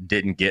comics,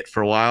 didn't get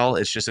for a while.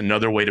 It's just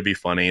another way to be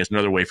funny. It's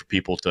another way for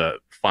people to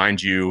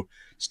find you,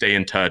 stay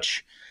in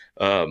touch.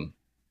 But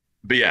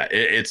yeah,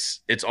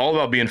 it's all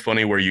about being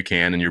funny where you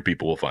can, and your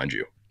people will find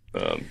you.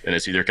 And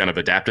it's either kind of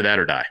adapt to that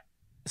or die.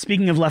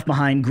 Speaking of Left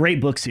Behind, great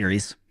book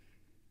series.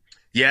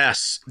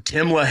 Yes.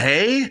 Tim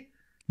LaHaye.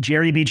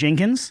 Jerry B.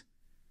 Jenkins.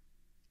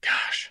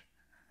 Gosh.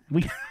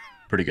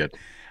 Pretty good.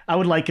 I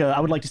would like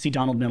to see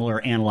Donald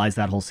Miller analyze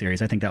that whole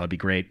series. I think that would be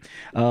great.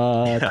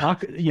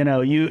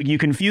 You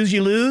confuse,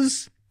 you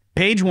lose.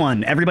 Page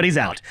 1, everybody's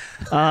out.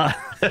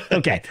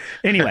 Okay.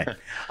 Anyway,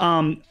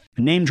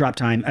 name drop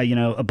time.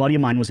 A buddy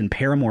of mine was in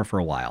Paramore for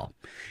a while,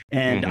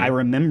 and I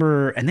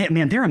remember, and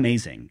they're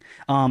amazing.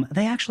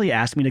 They actually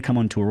asked me to come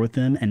on tour with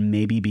them and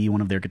maybe be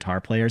one of their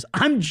guitar players.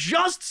 I'm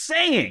just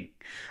saying.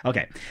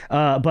 Okay.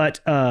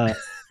 But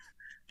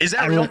is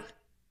that real?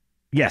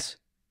 Yes.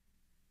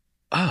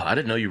 Oh, I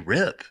didn't know you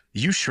rip.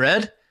 You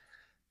shred?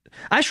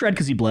 I shred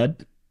because he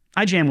bled.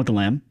 I jam with the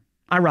Lamb.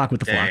 I rock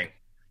with the Flock.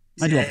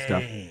 I do all the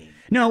stuff.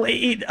 No,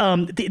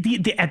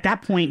 at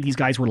that point, these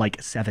guys were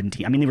like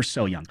 17. I mean, they were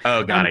so young.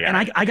 Oh, got it. And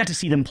I got to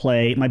see them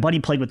play. My buddy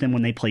played with them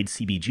when they played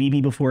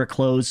CBGB before it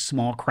closed,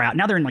 small crowd.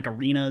 Now they're in like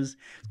arenas.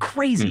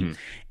 Crazy.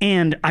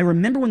 And I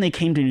remember when they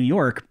came to New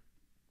York,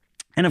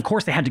 and of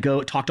course they had to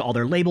go talk to all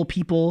their label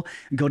people,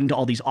 go into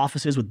all these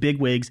offices with big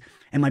wigs.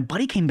 And my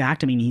buddy came back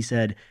to me and he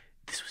said,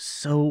 this was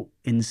so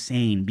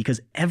insane,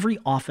 because every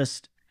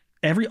office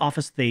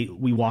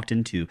we walked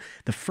into,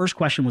 the first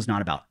question was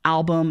not about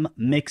album,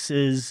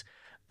 mixes,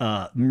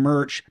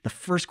 merch. The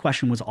first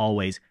question was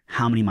always,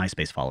 how many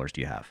MySpace followers do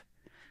you have?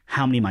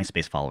 How many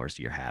MySpace followers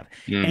do you have?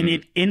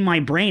 And in my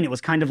brain, it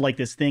was kind of like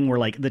this thing where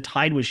like the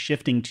tide was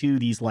shifting to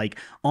these like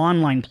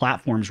online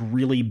platforms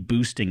really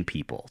boosting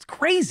people. It's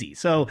crazy.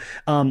 So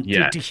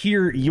to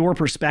hear your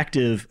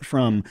perspective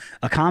from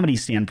a comedy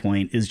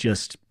standpoint is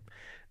just,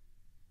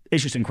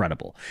 it's just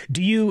incredible.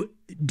 Do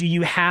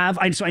you have,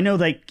 so I know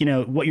like,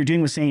 what you're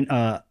doing with Saint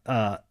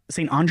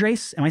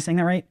Andres. Am I saying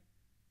that right?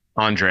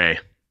 Andre.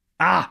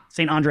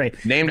 St. Andre.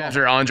 Named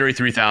after Andre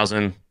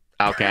 3000,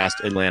 Outcast,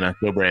 Atlanta.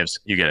 Go Braves.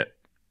 You get it.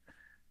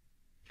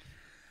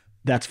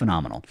 That's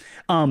phenomenal.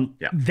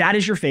 That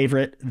is your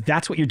favorite.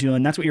 That's what you're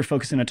doing. That's what you're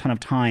focusing a ton of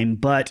time.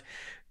 But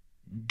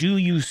do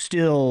you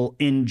still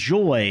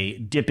enjoy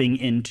dipping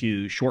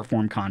into short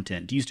form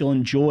content? Do you still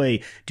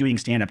enjoy doing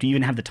stand-up? Do you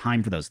even have the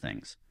time for those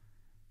things?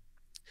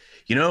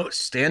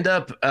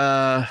 Stand-up,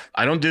 I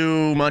don't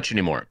do much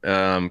anymore.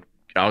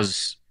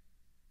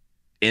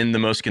 in the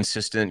most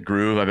consistent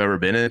groove I've ever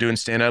been in doing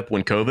stand up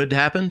when COVID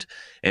happened.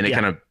 And it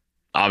kind of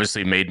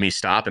obviously made me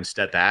stop and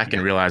step back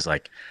and realize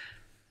like,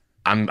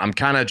 I'm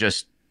kind of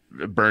just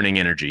burning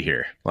energy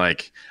here.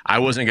 Like I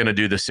wasn't going to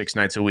do the 6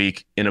 nights a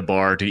week in a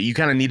bar. You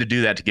kind of need to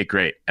do that to get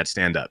great at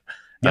stand up.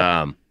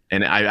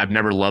 And I've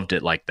never loved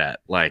it like that.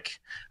 Like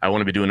I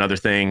want to be doing other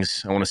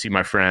things. I want to see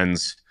my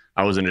friends.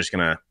 I wasn't just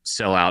going to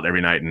sell out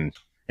every night and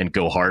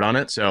go hard on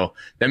it. So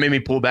that made me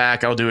pull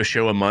back. I'll do a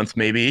show a month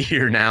maybe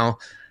here now.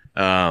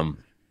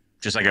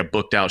 Just like a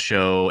booked out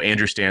show.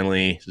 Andrew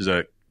Stanley is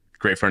a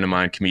great friend of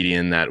mine,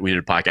 comedian that we did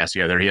a podcast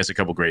together. He has a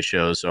couple great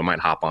shows, so I might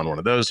hop on one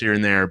of those here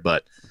and there,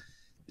 but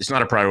it's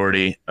not a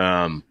priority.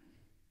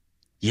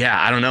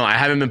 Yeah, I don't know. I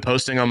haven't been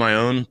posting on my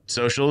own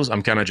socials.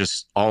 I'm kind of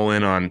just all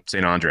in on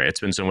St. Andre. It's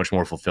been so much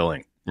more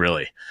fulfilling,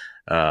 really.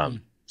 So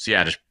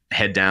yeah, just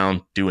head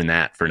down doing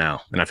that for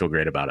now, and I feel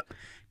great about it.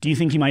 Do you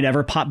think you might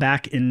ever pop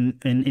back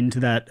into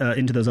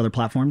those other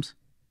platforms?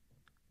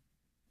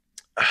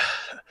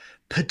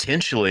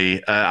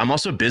 Potentially. I'm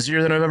also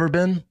busier than I've ever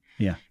been.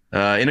 Yeah.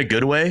 In a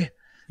good way.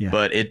 Yeah.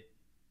 But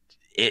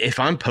if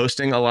I'm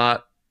posting a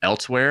lot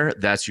elsewhere,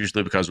 that's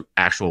usually because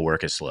actual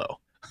work is slow.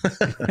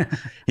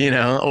 You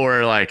know,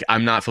 or like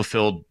I'm not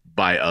fulfilled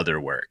by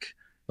other work.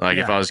 Like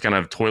if I was kind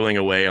of toiling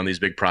away on these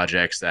big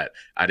projects that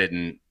I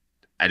didn't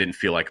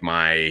feel like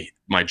my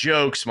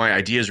jokes, my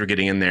ideas were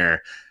getting in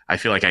there, I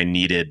feel like I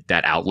needed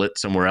that outlet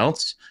somewhere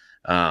else.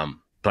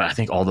 But I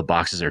think all the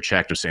boxes are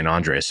checked with St.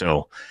 Andre.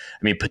 So,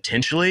 I mean,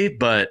 potentially,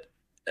 but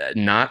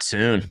not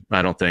soon,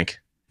 I don't think.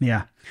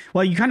 Yeah.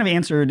 Well, you kind of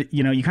answered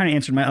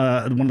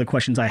my one of the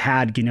questions I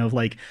had, you know,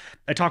 like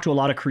I talked to a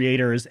lot of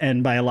creators,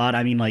 and by a lot,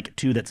 I mean like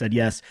 2 that said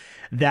yes,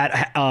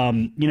 that,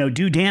 you know,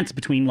 do dance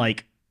between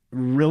like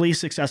really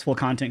successful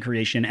content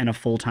creation and a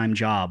full-time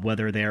job,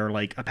 whether they're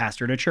like a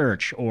pastor at a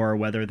church or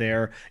whether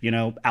they're, you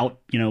know, out,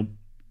 you know,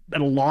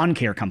 at a lawn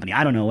care company,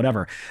 I don't know,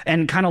 whatever.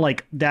 And kind of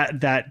like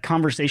that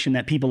conversation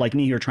that people like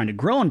me who are trying to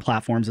grow on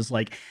platforms is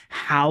like,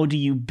 how do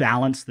you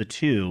balance the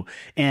two?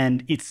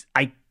 And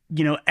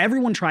you know,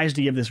 everyone tries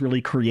to give this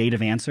really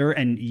creative answer,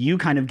 and you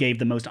kind of gave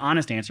the most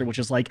honest answer, which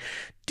is like,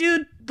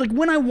 dude, like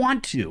when I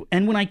want to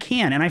and when I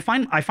can. And I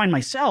find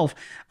myself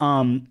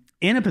in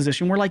a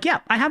position where like,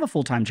 yeah, I have a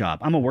full-time job.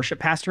 I'm a worship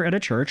pastor at a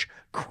church,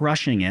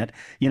 crushing it,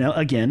 you know,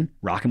 again,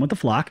 rocking with the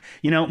flock.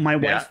 You know, my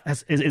wife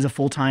is a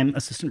full-time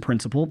assistant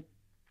principal.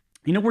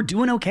 You know, we're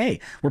doing okay.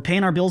 We're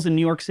paying our bills in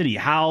New York City.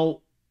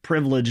 How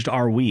privileged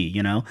are we,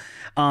 you know?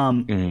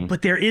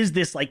 But there is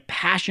this like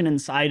passion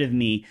inside of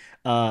me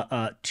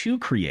to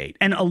create.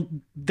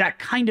 And that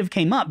kind of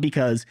came up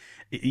because,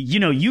 you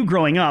know, you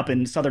growing up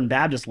in Southern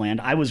Baptist land,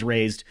 I was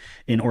raised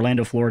in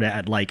Orlando, Florida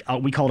at like,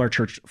 we called our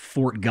church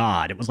Fort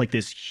God. It was like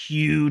this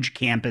huge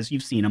campus.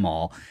 You've seen them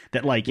all.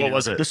 That like, what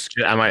was it?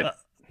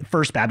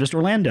 First Baptist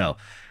Orlando.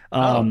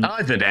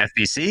 I've been to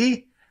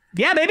FBC.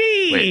 Yeah,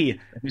 baby. Wait,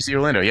 FBC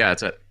Orlando. Yeah,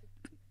 that's it.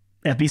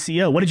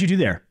 FBCO. What did you do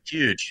there?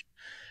 Huge.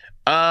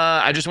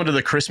 I just went to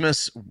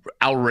the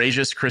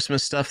outrageous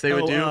Christmas stuff they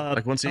would do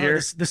like once a year.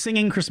 The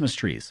singing Christmas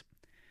trees.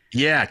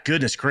 Yeah,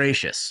 goodness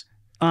gracious.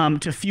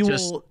 To fuel.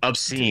 Just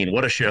obscene.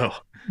 What a show.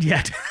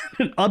 Yeah,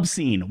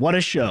 obscene. What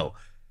a show.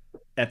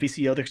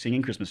 FBCO, they're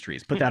singing Christmas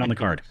trees. Put that on the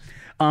card.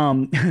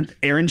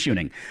 Aaron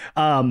Chewning.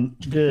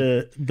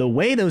 The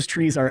way those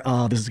trees are,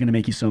 this is going to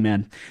make you so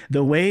mad.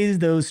 The way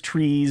those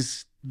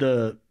trees,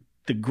 the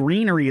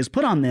greenery is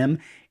put on them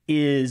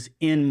is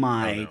in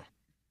my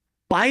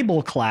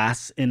Bible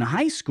class in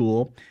high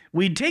school.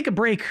 We'd take a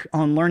break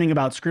on learning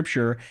about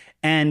scripture,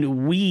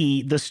 and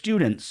we, the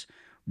students,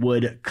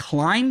 would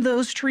climb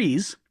those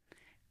trees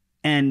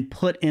and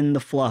put in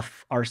the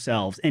fluff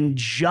ourselves. And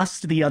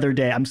just the other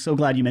day, I'm so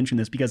glad you mentioned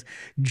this, because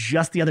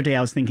just the other day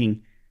I was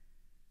thinking,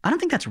 I don't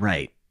think that's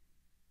right.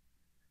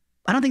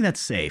 I don't think that's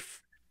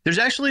safe. There's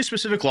actually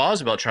specific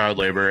laws about child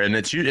labor, and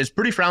it's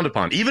pretty frowned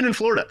upon, even in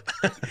Florida.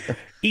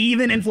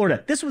 Even in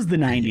Florida. This was the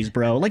 90s,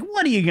 bro. Like,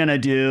 what are you gonna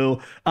do?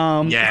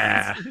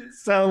 Yeah.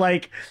 So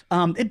like,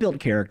 it built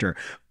character.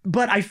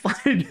 But I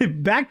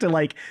find back to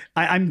like,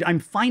 I'm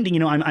finding, you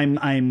know,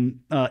 I'm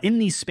in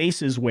these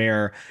spaces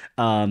where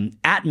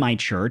at my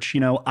church, you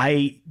know,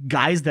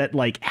 guys that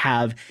like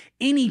have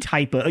any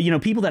type of, you know,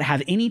 people that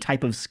have any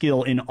type of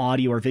skill in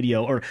audio or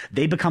video, or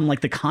they become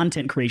like the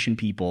content creation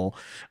people.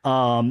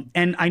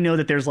 And I know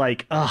that there's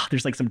like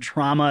some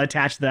trauma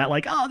attached to that.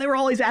 Like, they were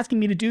always asking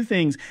me to do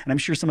things. And I'm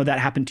sure some of that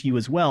happened to you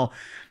as well.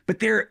 But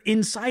they're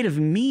inside of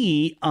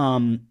me,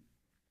 grew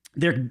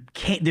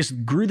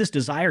this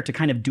desire to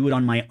kind of do it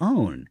on my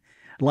own.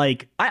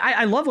 Like,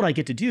 I love what I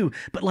get to do,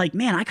 but like,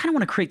 man, I kind of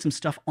want to create some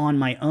stuff on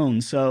my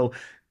own. So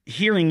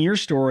hearing your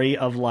story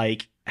of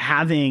like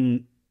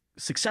having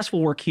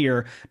successful work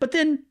here, but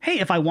then, hey,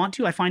 if I want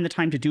to, I find the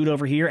time to do it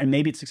over here, and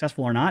maybe it's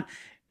successful or not.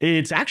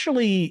 It's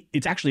actually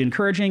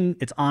encouraging.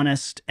 It's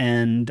honest,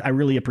 and I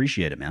really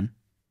appreciate it, man.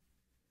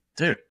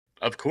 Dude,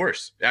 of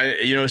course.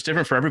 You know, it's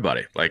different for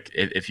everybody. Like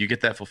if you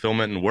get that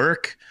fulfillment in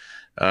work,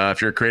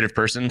 if you're a creative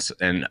person,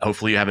 and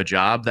hopefully you have a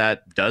job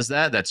that does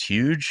that, that's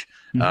huge.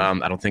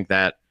 I don't think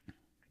that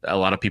a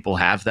lot of people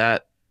have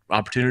that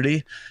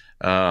opportunity.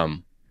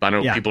 I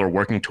know Yeah. people are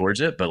working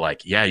towards it, but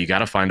like, yeah, you got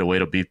to find a way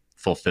to be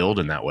fulfilled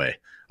in that way,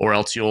 or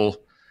else you'll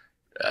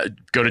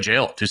go to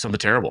jail, do something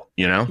terrible,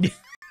 you know?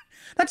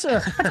 That's a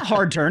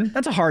hard turn.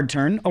 That's a hard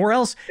turn. Or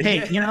else, hey,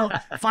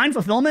 find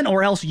fulfillment,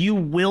 or else you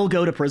will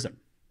go to prison.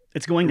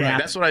 It's going to happen.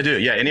 That's what I do.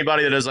 Yeah.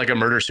 Anybody that does like a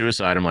murder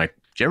suicide, I'm like,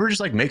 do you ever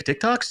just like make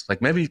TikToks?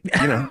 Like maybe,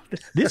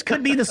 This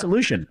could be the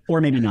solution,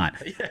 or maybe not.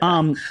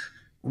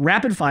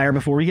 Rapid fire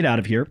before we get out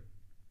of here.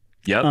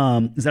 Yep.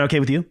 Is that okay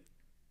with you?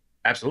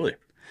 Absolutely.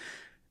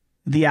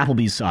 The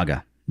Applebees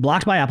saga.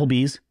 Blocked by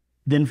Applebees.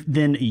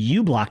 Then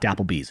you blocked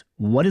Applebees.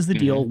 What is the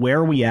deal? Where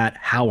are we at?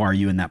 How are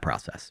you in that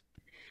process?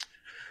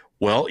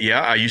 Well,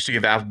 yeah, I used to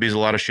give Applebee's a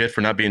lot of shit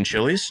for not being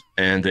Chili's,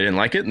 and they didn't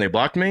like it, and they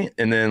blocked me.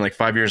 And then like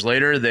 5 years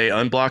later, they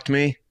unblocked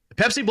me.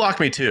 Pepsi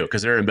blocked me too,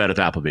 because they're in bed with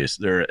Applebee's.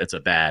 It's a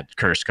bad,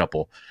 cursed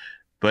couple.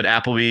 But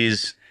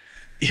Applebee's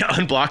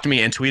unblocked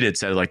me and tweeted,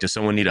 said like, does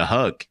someone need a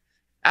hug?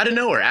 Out of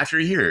nowhere, after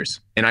years.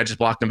 And I just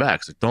blocked them back.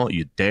 It's like, don't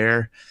you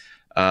dare.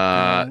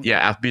 Yeah,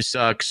 Applebee's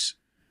sucks.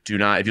 Do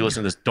not, if you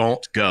listen to this,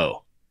 don't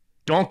go.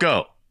 Don't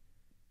go.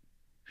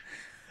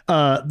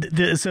 I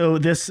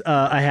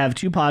have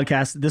two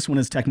podcasts. This one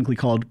is technically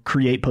called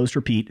Create, Post,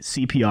 Repeat,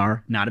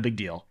 CPR. Not a big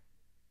deal.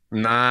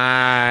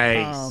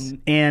 Nice.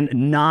 And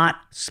not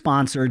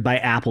sponsored by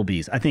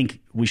Applebee's. I think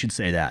we should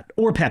say that.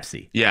 Or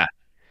Pepsi. Yeah.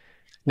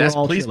 Please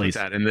Chili's.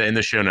 put that in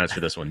the show notes for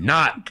this one.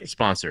 Not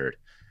sponsored.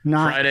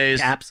 Not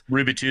Fridays, Caps.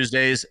 Ruby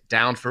Tuesdays,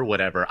 down for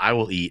whatever. I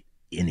will eat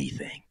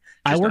anything.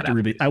 I worked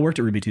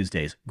at Ruby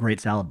Tuesdays.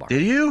 Great salad bar.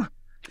 Did you?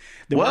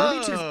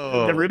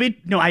 The Ruby?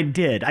 No, I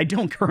did. I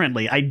don't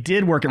currently. I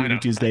did work at Ruby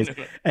Tuesdays.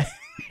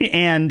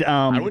 And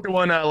I went to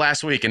one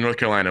last week in North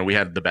Carolina. We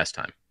had the best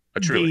time.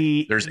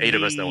 Truly. There's 8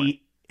 of us that went.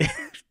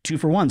 2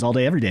 for 1s all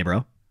day, every day,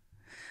 bro.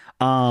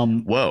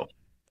 Whoa.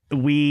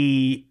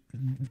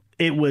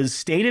 It was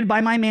stated by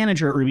my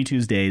manager at Ruby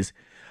Tuesdays,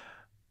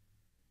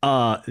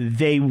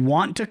 they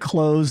want to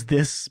close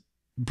this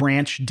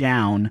branch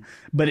down,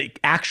 but it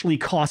actually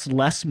costs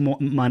less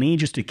money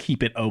just to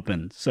keep it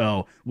open.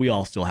 So we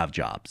all still have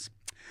jobs.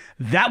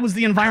 That was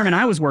the environment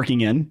I was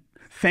working in.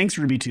 Thanks,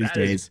 Ruby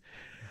Tuesdays.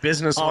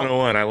 Business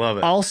 101. I love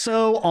it.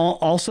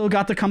 Also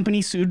got the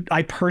company sued.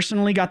 I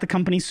personally got the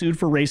company sued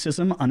for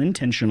racism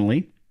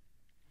unintentionally.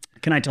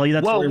 Can I tell you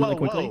that story really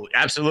quickly? Whoa.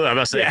 Absolutely. I'm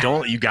about to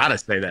say, you got to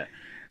say that.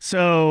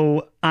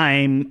 So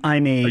I'm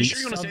a. Are you sure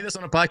you want to say this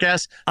on a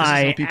podcast?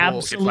 I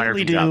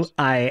absolutely do.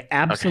 I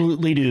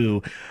absolutely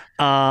do.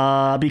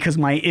 Because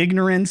my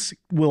ignorance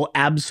will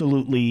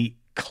absolutely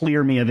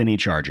clear me of any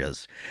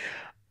charges.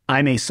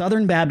 I'm a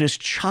Southern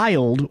Baptist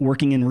child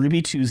working in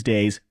Ruby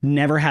Tuesdays,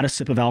 never had a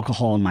sip of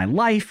alcohol in my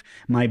life.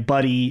 My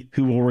buddy,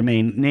 who will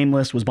remain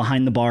nameless, was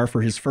behind the bar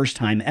for his first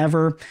time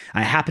ever.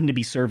 I happened to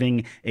be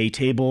serving a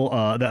table,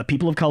 the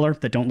people of color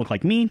that don't look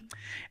like me.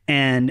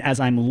 And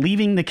as I'm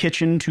leaving the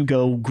kitchen to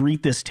go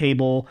greet this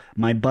table,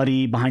 my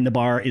buddy behind the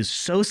bar is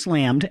so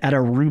slammed at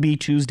a Ruby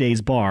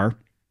Tuesdays bar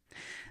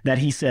that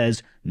he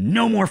says,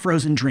 "No more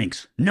frozen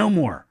drinks, no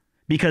more."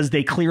 Because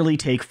they clearly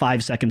take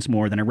 5 seconds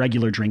more than a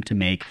regular drink to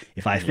make.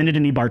 If I offended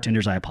any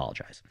bartenders, I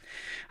apologize.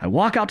 I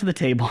walk out to the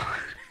table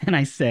and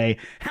I say,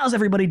 "How's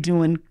everybody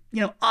doing?"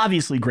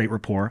 Obviously great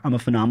rapport. I'm a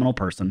phenomenal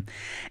person.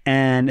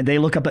 And they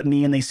look up at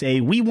me and they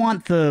say, "We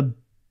want the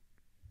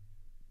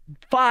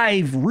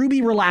 5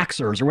 Ruby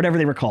Relaxers," or whatever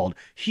they were called.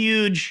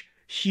 Huge,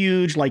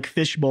 like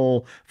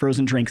fishbowl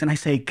frozen drinks. And I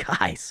say,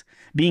 "Guys,"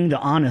 being the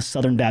honest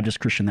Southern Baptist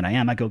Christian that I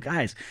am, I go,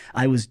 "Guys,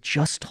 I was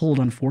just told,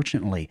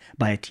 unfortunately,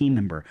 by a team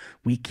member,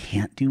 we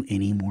can't do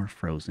any more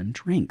frozen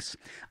drinks."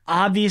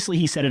 Obviously,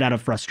 he said it out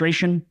of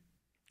frustration.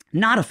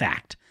 Not a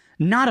fact.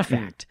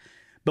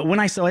 But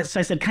when I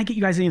said, "Can I get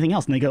you guys anything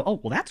else?" And they go,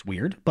 "Oh, well, that's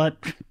weird, but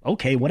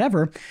okay,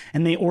 whatever."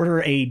 And they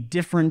order a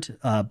different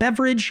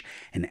beverage.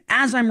 And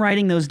as I'm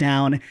writing those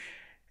down,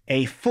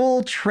 a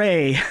full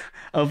tray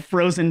of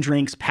frozen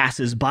drinks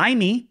passes by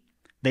me.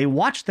 They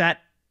watch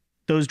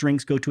those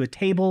drinks go to a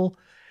table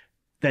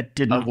that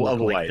didn't look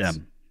like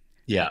them.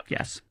 Yeah.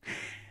 Yes.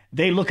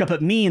 They look up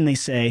at me and they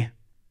say,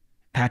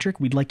 "Patrick,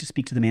 we'd like to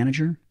speak to the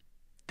manager.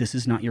 This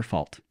is not your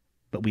fault,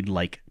 but we'd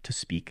like to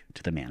speak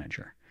to the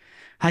manager."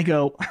 I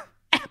go,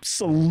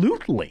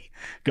 "Absolutely."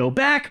 Go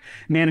back.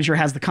 Manager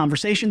has the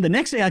conversation. The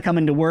next day I come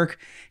into work.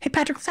 "Hey,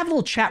 Patrick, let's have a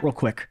little chat real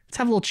quick. Let's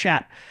have a little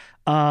chat."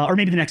 Or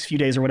maybe the next few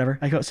days or whatever.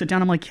 I go sit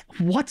down. I'm like,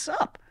 "What's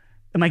up?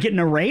 Am I getting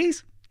a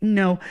raise?"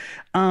 "No.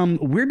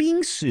 We're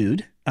being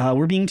sued.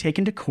 We're being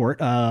taken to court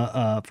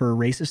for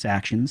racist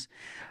actions.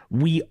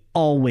 We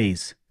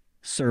always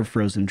serve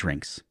frozen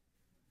drinks.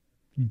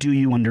 Do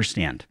you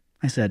understand?"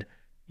 I said,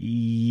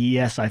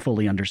 "Yes, I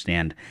fully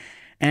understand."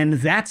 And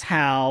that's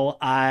how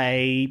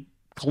I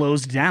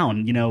closed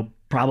down,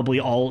 probably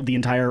the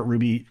entire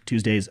Ruby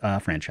Tuesdays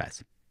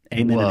franchise.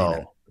 Amen. Whoa. And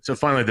amen. So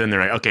finally, then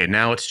they're like, "Okay,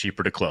 now it's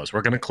cheaper to close.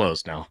 We're going to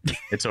close now.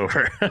 It's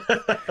over."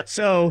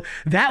 So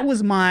that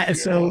was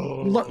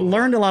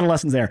learned a lot of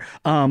lessons there.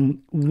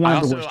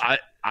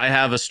 I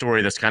have a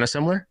story that's kind of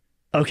similar.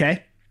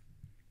 Okay.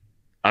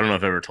 I don't know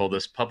if I've ever told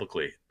this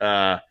publicly.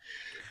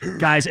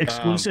 Guys,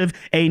 exclusive,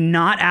 a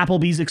not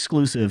Applebee's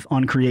exclusive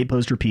on Create,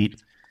 Post,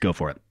 Repeat. Go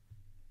for it.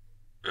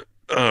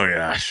 Oh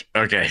gosh.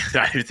 Okay.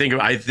 I think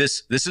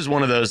this is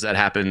one of those that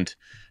happened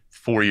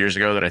 4 years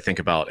ago that I think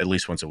about at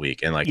least once a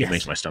week, and like Yes. it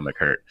makes my stomach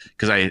hurt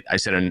because I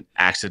said an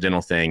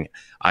accidental thing.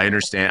 I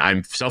understand.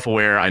 I'm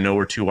self-aware. I know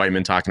we're two white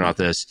men talking about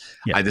this.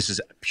 Yeah. This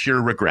is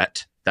pure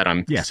regret that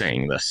I'm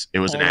saying this. It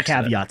was All an the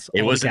accident. caveats.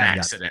 It All was the an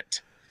caveats.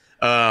 accident.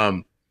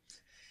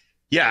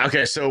 Yeah.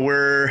 Okay. So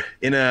we're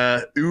in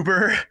a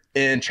Uber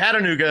in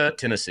Chattanooga,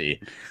 Tennessee.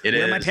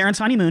 Where my parents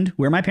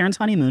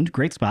honeymooned.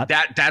 Great spot.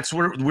 That's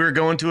where we're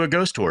going to a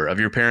ghost tour of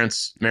your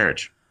parents'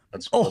 marriage.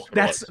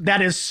 That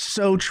is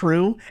so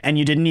true, and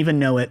you didn't even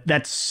know it.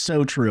 That's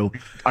so true.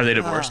 Are they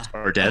divorced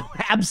or dead?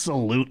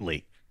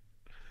 Absolutely.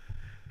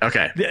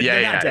 Okay.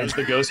 Yeah. It was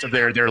the ghost of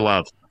their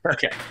love.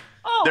 Okay.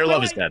 Oh, their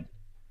love is dead.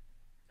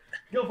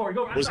 Go for it.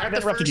 Go. Was that the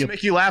first to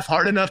make you laugh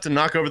hard enough to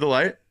knock over the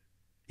light?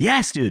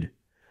 Yes, dude.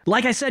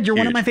 Like I said, you're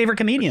one of my favorite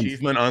comedians.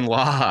 Achievement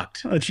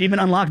unlocked.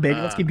 Achievement unlocked, baby.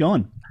 Let's keep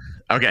going.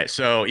 Okay.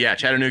 So yeah,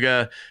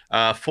 Chattanooga,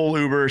 full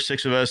Uber,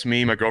 6 of us,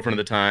 me, my girlfriend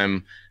at the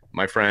time,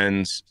 my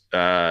friends,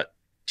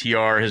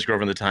 TR, his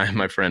girlfriend at the time,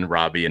 my friend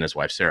Robbie, and his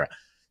wife Sarah.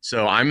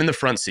 So I'm in the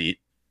front seat,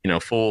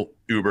 full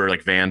Uber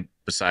like van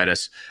beside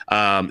us.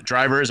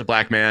 Driver is a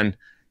black man,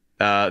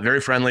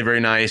 very friendly, very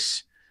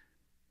nice.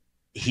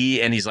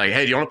 He's like,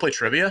 hey, do you want to play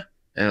trivia?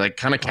 And like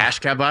kind of cash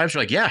cab vibes.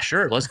 We're like, yeah,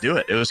 sure, let's do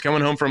it. It was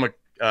coming home from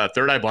a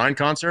Third Eye Blind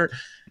concert,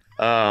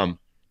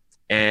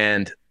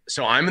 and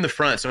so I'm in the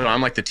front, so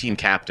I'm like the team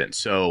captain.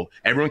 So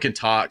everyone can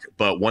talk,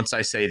 but once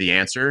I say the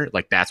answer,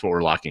 like that's what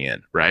we're locking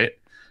in, right?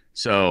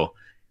 So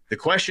the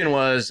question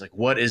was like,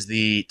 what is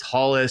the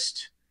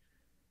tallest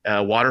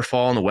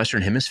waterfall in the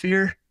Western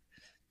Hemisphere?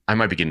 I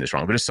might be getting this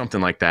wrong, but it's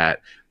something like that.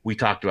 We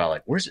talked about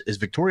like, is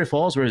Victoria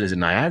Falls? Where is it?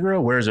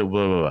 Niagara? Where is it?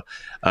 Blah, blah,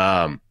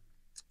 blah.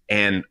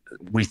 And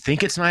we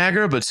think it's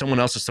Niagara, but someone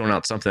else is throwing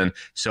out something.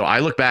 So I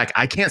look back.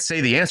 I can't say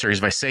the answer because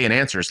if I say an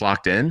answer, it's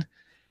locked in.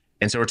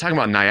 And so we're talking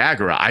about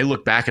Niagara. I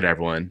look back at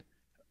everyone,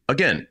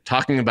 again,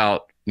 talking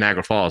about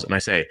Niagara Falls, and I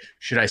say,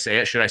 should I say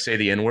it? Should I say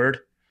the N-word?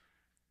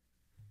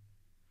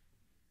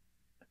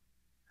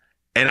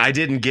 And I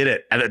didn't get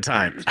it at the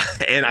time.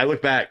 And I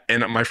look back,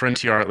 and my friend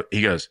TR,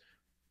 he goes,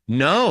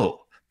 no.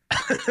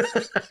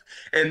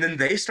 And then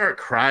they start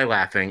cry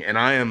laughing, and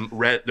I am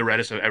the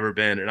reddest I've ever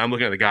been. And I'm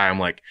looking at the guy. I'm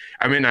like,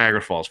 I meant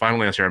Niagara Falls.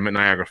 Final answer, I meant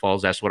Niagara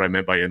Falls. That's what I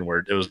meant by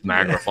N-word. It was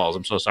Niagara Falls.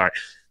 I'm so sorry.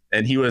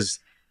 And he was,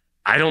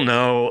 I don't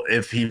know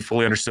if he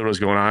fully understood what was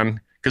going on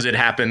because it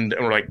happened,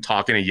 and we're like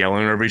talking and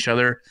yelling over each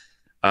other.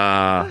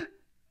 I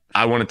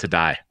wanted to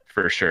die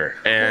for sure.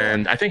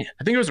 And I think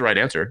it was the right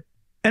answer.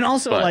 And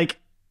also,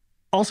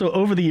 also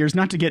over the years,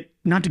 not to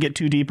get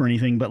too deep or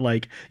anything, but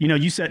like,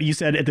 you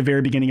said at the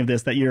very beginning of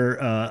this that you're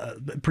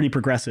pretty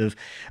progressive.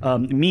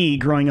 Me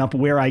growing up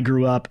where I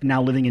grew up,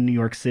 now living in New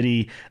York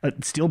City,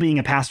 still being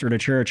a pastor at a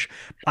church,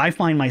 I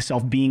find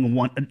myself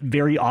being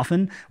very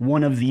often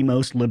one of the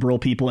most liberal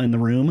people in the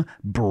room.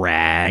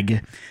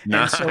 Brag.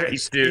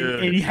 Nice,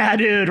 dude. Yeah,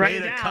 dude.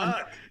 Right.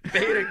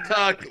 Beta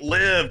cuck,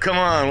 live. Come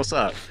on. What's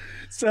up?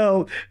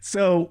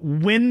 So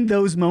when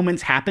those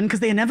moments happen, because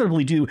they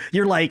inevitably do,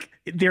 you're like,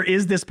 there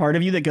is this part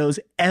of you that goes,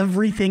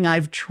 everything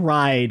I've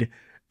tried,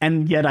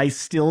 and yet I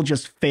still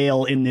just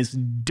fail in this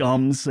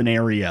dumb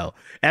scenario.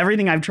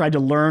 Everything I've tried to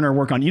learn or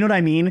work on, you know what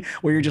I mean?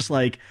 Where you're just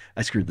like,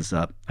 I screwed this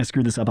up. I'll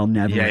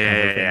never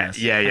recover from this.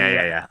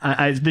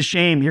 Yeah. The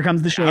shame. Here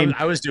comes the shame.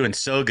 I was doing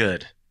so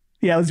good.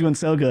 Yeah, I was doing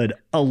so good,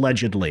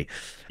 allegedly.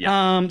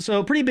 Yeah.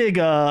 So pretty big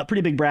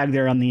brag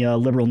there on the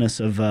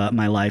liberalness of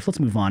my life. Let's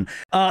move on.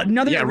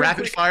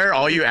 Rapid fire.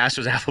 All you asked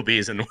was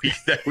Applebees, and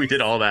we did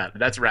all that.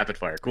 That's rapid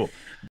fire. Cool.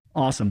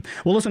 Awesome.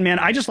 Well, listen, man,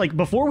 I just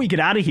before we get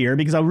out of here,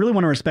 because I really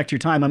want to respect your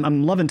time.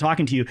 I'm loving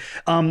talking to you.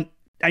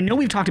 I know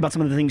we've talked about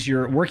some of the things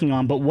you're working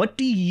on, but what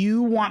do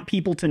you want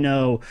people to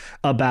know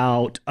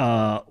about?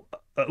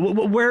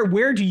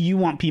 Where do you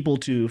want people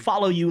to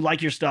follow you,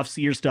 like your stuff,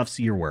 see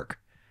your work?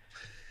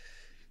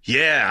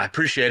 Yeah, I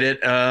appreciate it.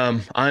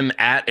 I'm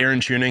at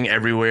Aaron Chewning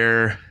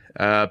everywhere.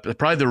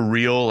 Probably the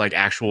real, like,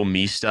 actual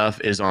me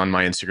stuff is on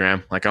my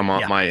Instagram. Like, I'm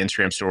on my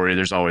Instagram story.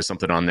 There's always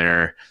something on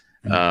there.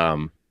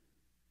 Mm-hmm.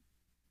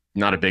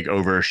 Not a big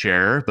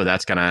overshare, but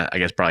that's kind of, I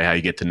guess, probably how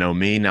you get to know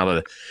me. Now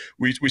that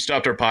we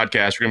stopped our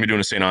podcast, we're going to be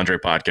doing a St. Andre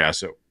podcast.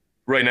 So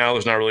right now,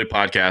 there's not really a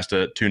podcast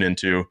to tune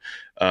into.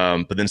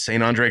 But then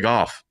St. Andre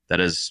Golf. That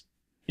is,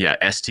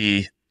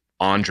 ST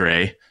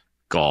Andre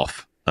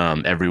Golf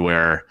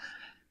everywhere.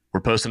 We're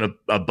posting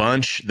a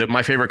bunch.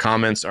 My favorite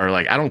comments are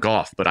like, I don't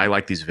golf, but I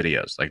like these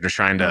videos. Like, they're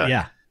trying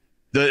to.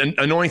 The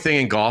annoying thing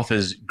in golf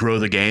is grow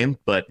the game,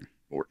 but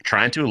we're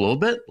trying to a little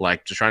bit,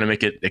 like just trying to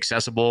make it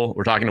accessible.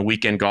 We're talking to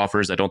weekend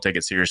golfers that don't take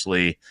it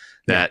seriously,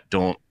 that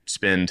don't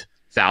spend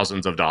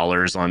thousands of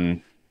dollars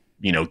on,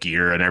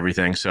 gear and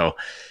everything. So,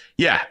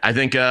 I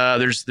think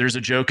there's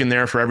a joke in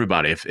there for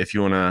everybody. If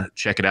you want to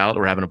check it out,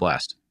 we're having a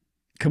blast.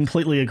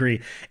 Completely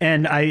agree.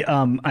 And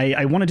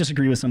I want to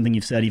disagree with something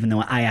you've said, even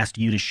though I asked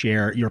you to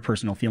share your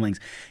personal feelings.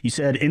 You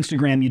said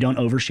Instagram, you don't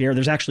overshare.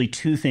 There's actually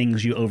 2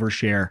 things you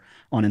overshare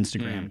on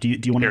Instagram. Do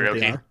you want to know what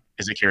they are?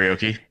 Is it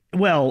karaoke?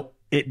 Well,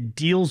 it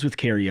deals with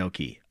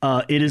karaoke.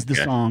 It is the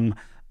song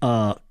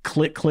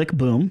Click, Click,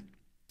 Boom.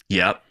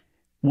 Yep.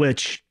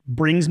 which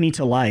brings me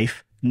to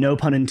life. No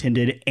pun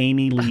intended.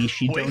 Amy Lee.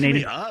 She Wake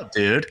donated. me up,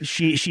 dude.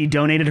 She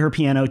donated her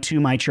piano to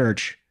my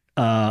church.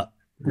 Write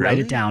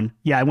Really? it down.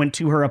 Yeah, I went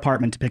to her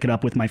apartment to pick it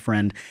up with my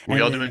friend. Were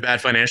y'all doing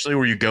bad financially?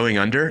 Were you going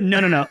under?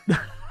 No.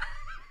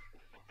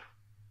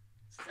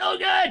 So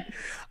good.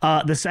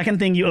 The second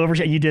thing you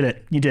overshare, you did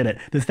it.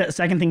 The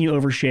second thing you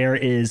overshare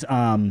is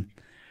I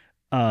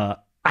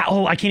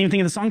can't even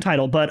think of the song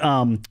title, but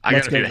I Let's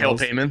got to Go do Hail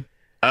Girls. Payman.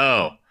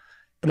 Oh.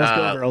 Let's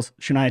Go Girls,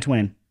 Shania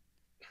Twain.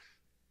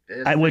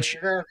 Which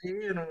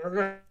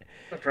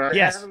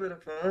yes.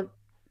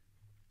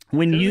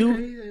 When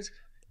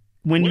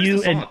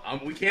you and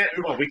we can't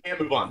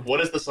move on. What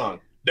is the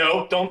song?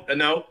 No, don't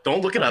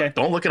look it up.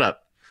 Don't look it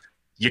up.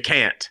 You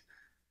can't.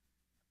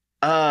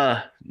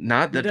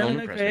 Not that don't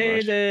impress me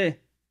much.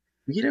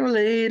 You know,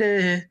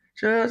 lady.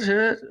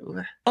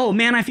 Oh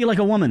man, I feel like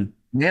a woman.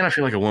 Man, I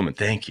feel like a woman.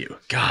 Thank you.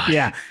 Gosh.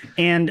 Yeah.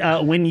 And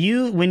when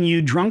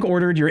you drunk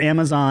ordered your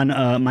Amazon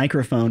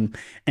microphone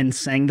and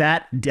sang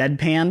that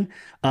deadpan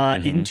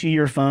into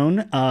your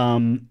phone,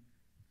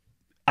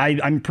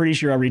 I'm pretty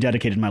sure I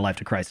rededicated my life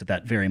to Christ at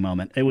that very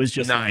moment. It was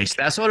just nice.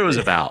 That's what it was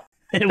about.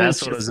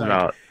 That's what it was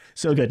about.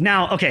 So good.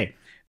 Now, okay.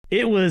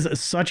 It was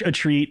such a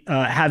treat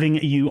having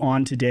you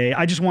on today.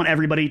 I just want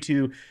everybody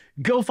to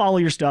go follow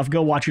your stuff,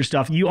 go watch your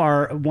stuff. You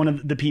are one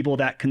of the people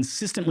that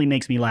consistently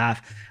makes me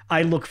laugh.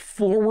 I look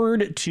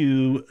forward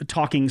to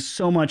talking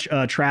so much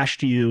trash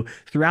to you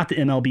throughout the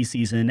MLB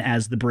season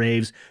as the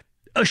Braves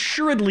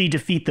assuredly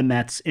defeat the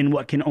Mets in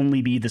what can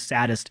only be the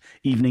saddest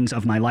evenings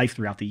of my life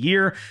throughout the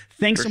year.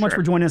 Thanks so much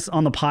for joining us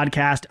on the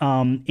podcast.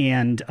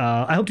 And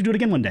I hope to do it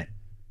again one day.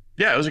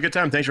 Yeah, it was a good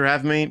time. Thanks for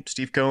having me.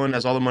 Steve Cohen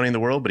has all the money in the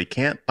world, but he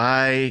can't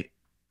buy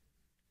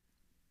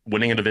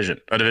winning a division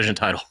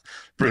title.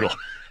 Brutal.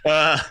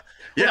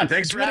 Yeah,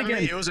 thanks for having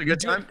me. It was a good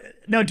time.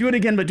 No, do it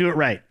again, but do it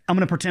right. I'm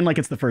going to pretend like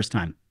it's the first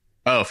time.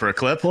 Oh, for a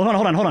clip? Hold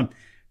on.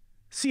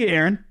 See you,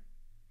 Aaron.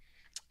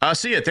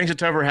 See you. Thanks a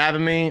ton for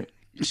having me.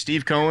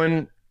 Steve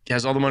Cohen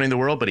has all the money in the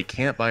world, but he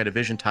can't buy a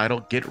division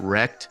title. Get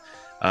wrecked.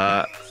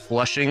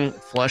 Flush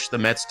the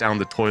Mets down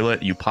the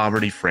toilet, you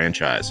poverty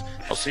franchise.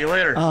 I'll see you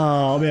later.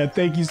 Oh, man.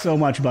 Thank you so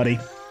much, buddy.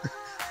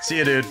 See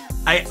you, dude.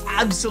 I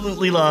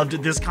absolutely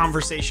loved this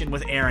conversation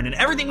with Aaron, and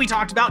everything we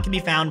talked about can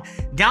be found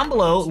down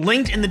below,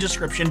 linked in the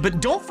description.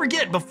 But don't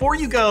forget, before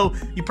you go,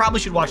 you probably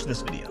should watch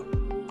this video.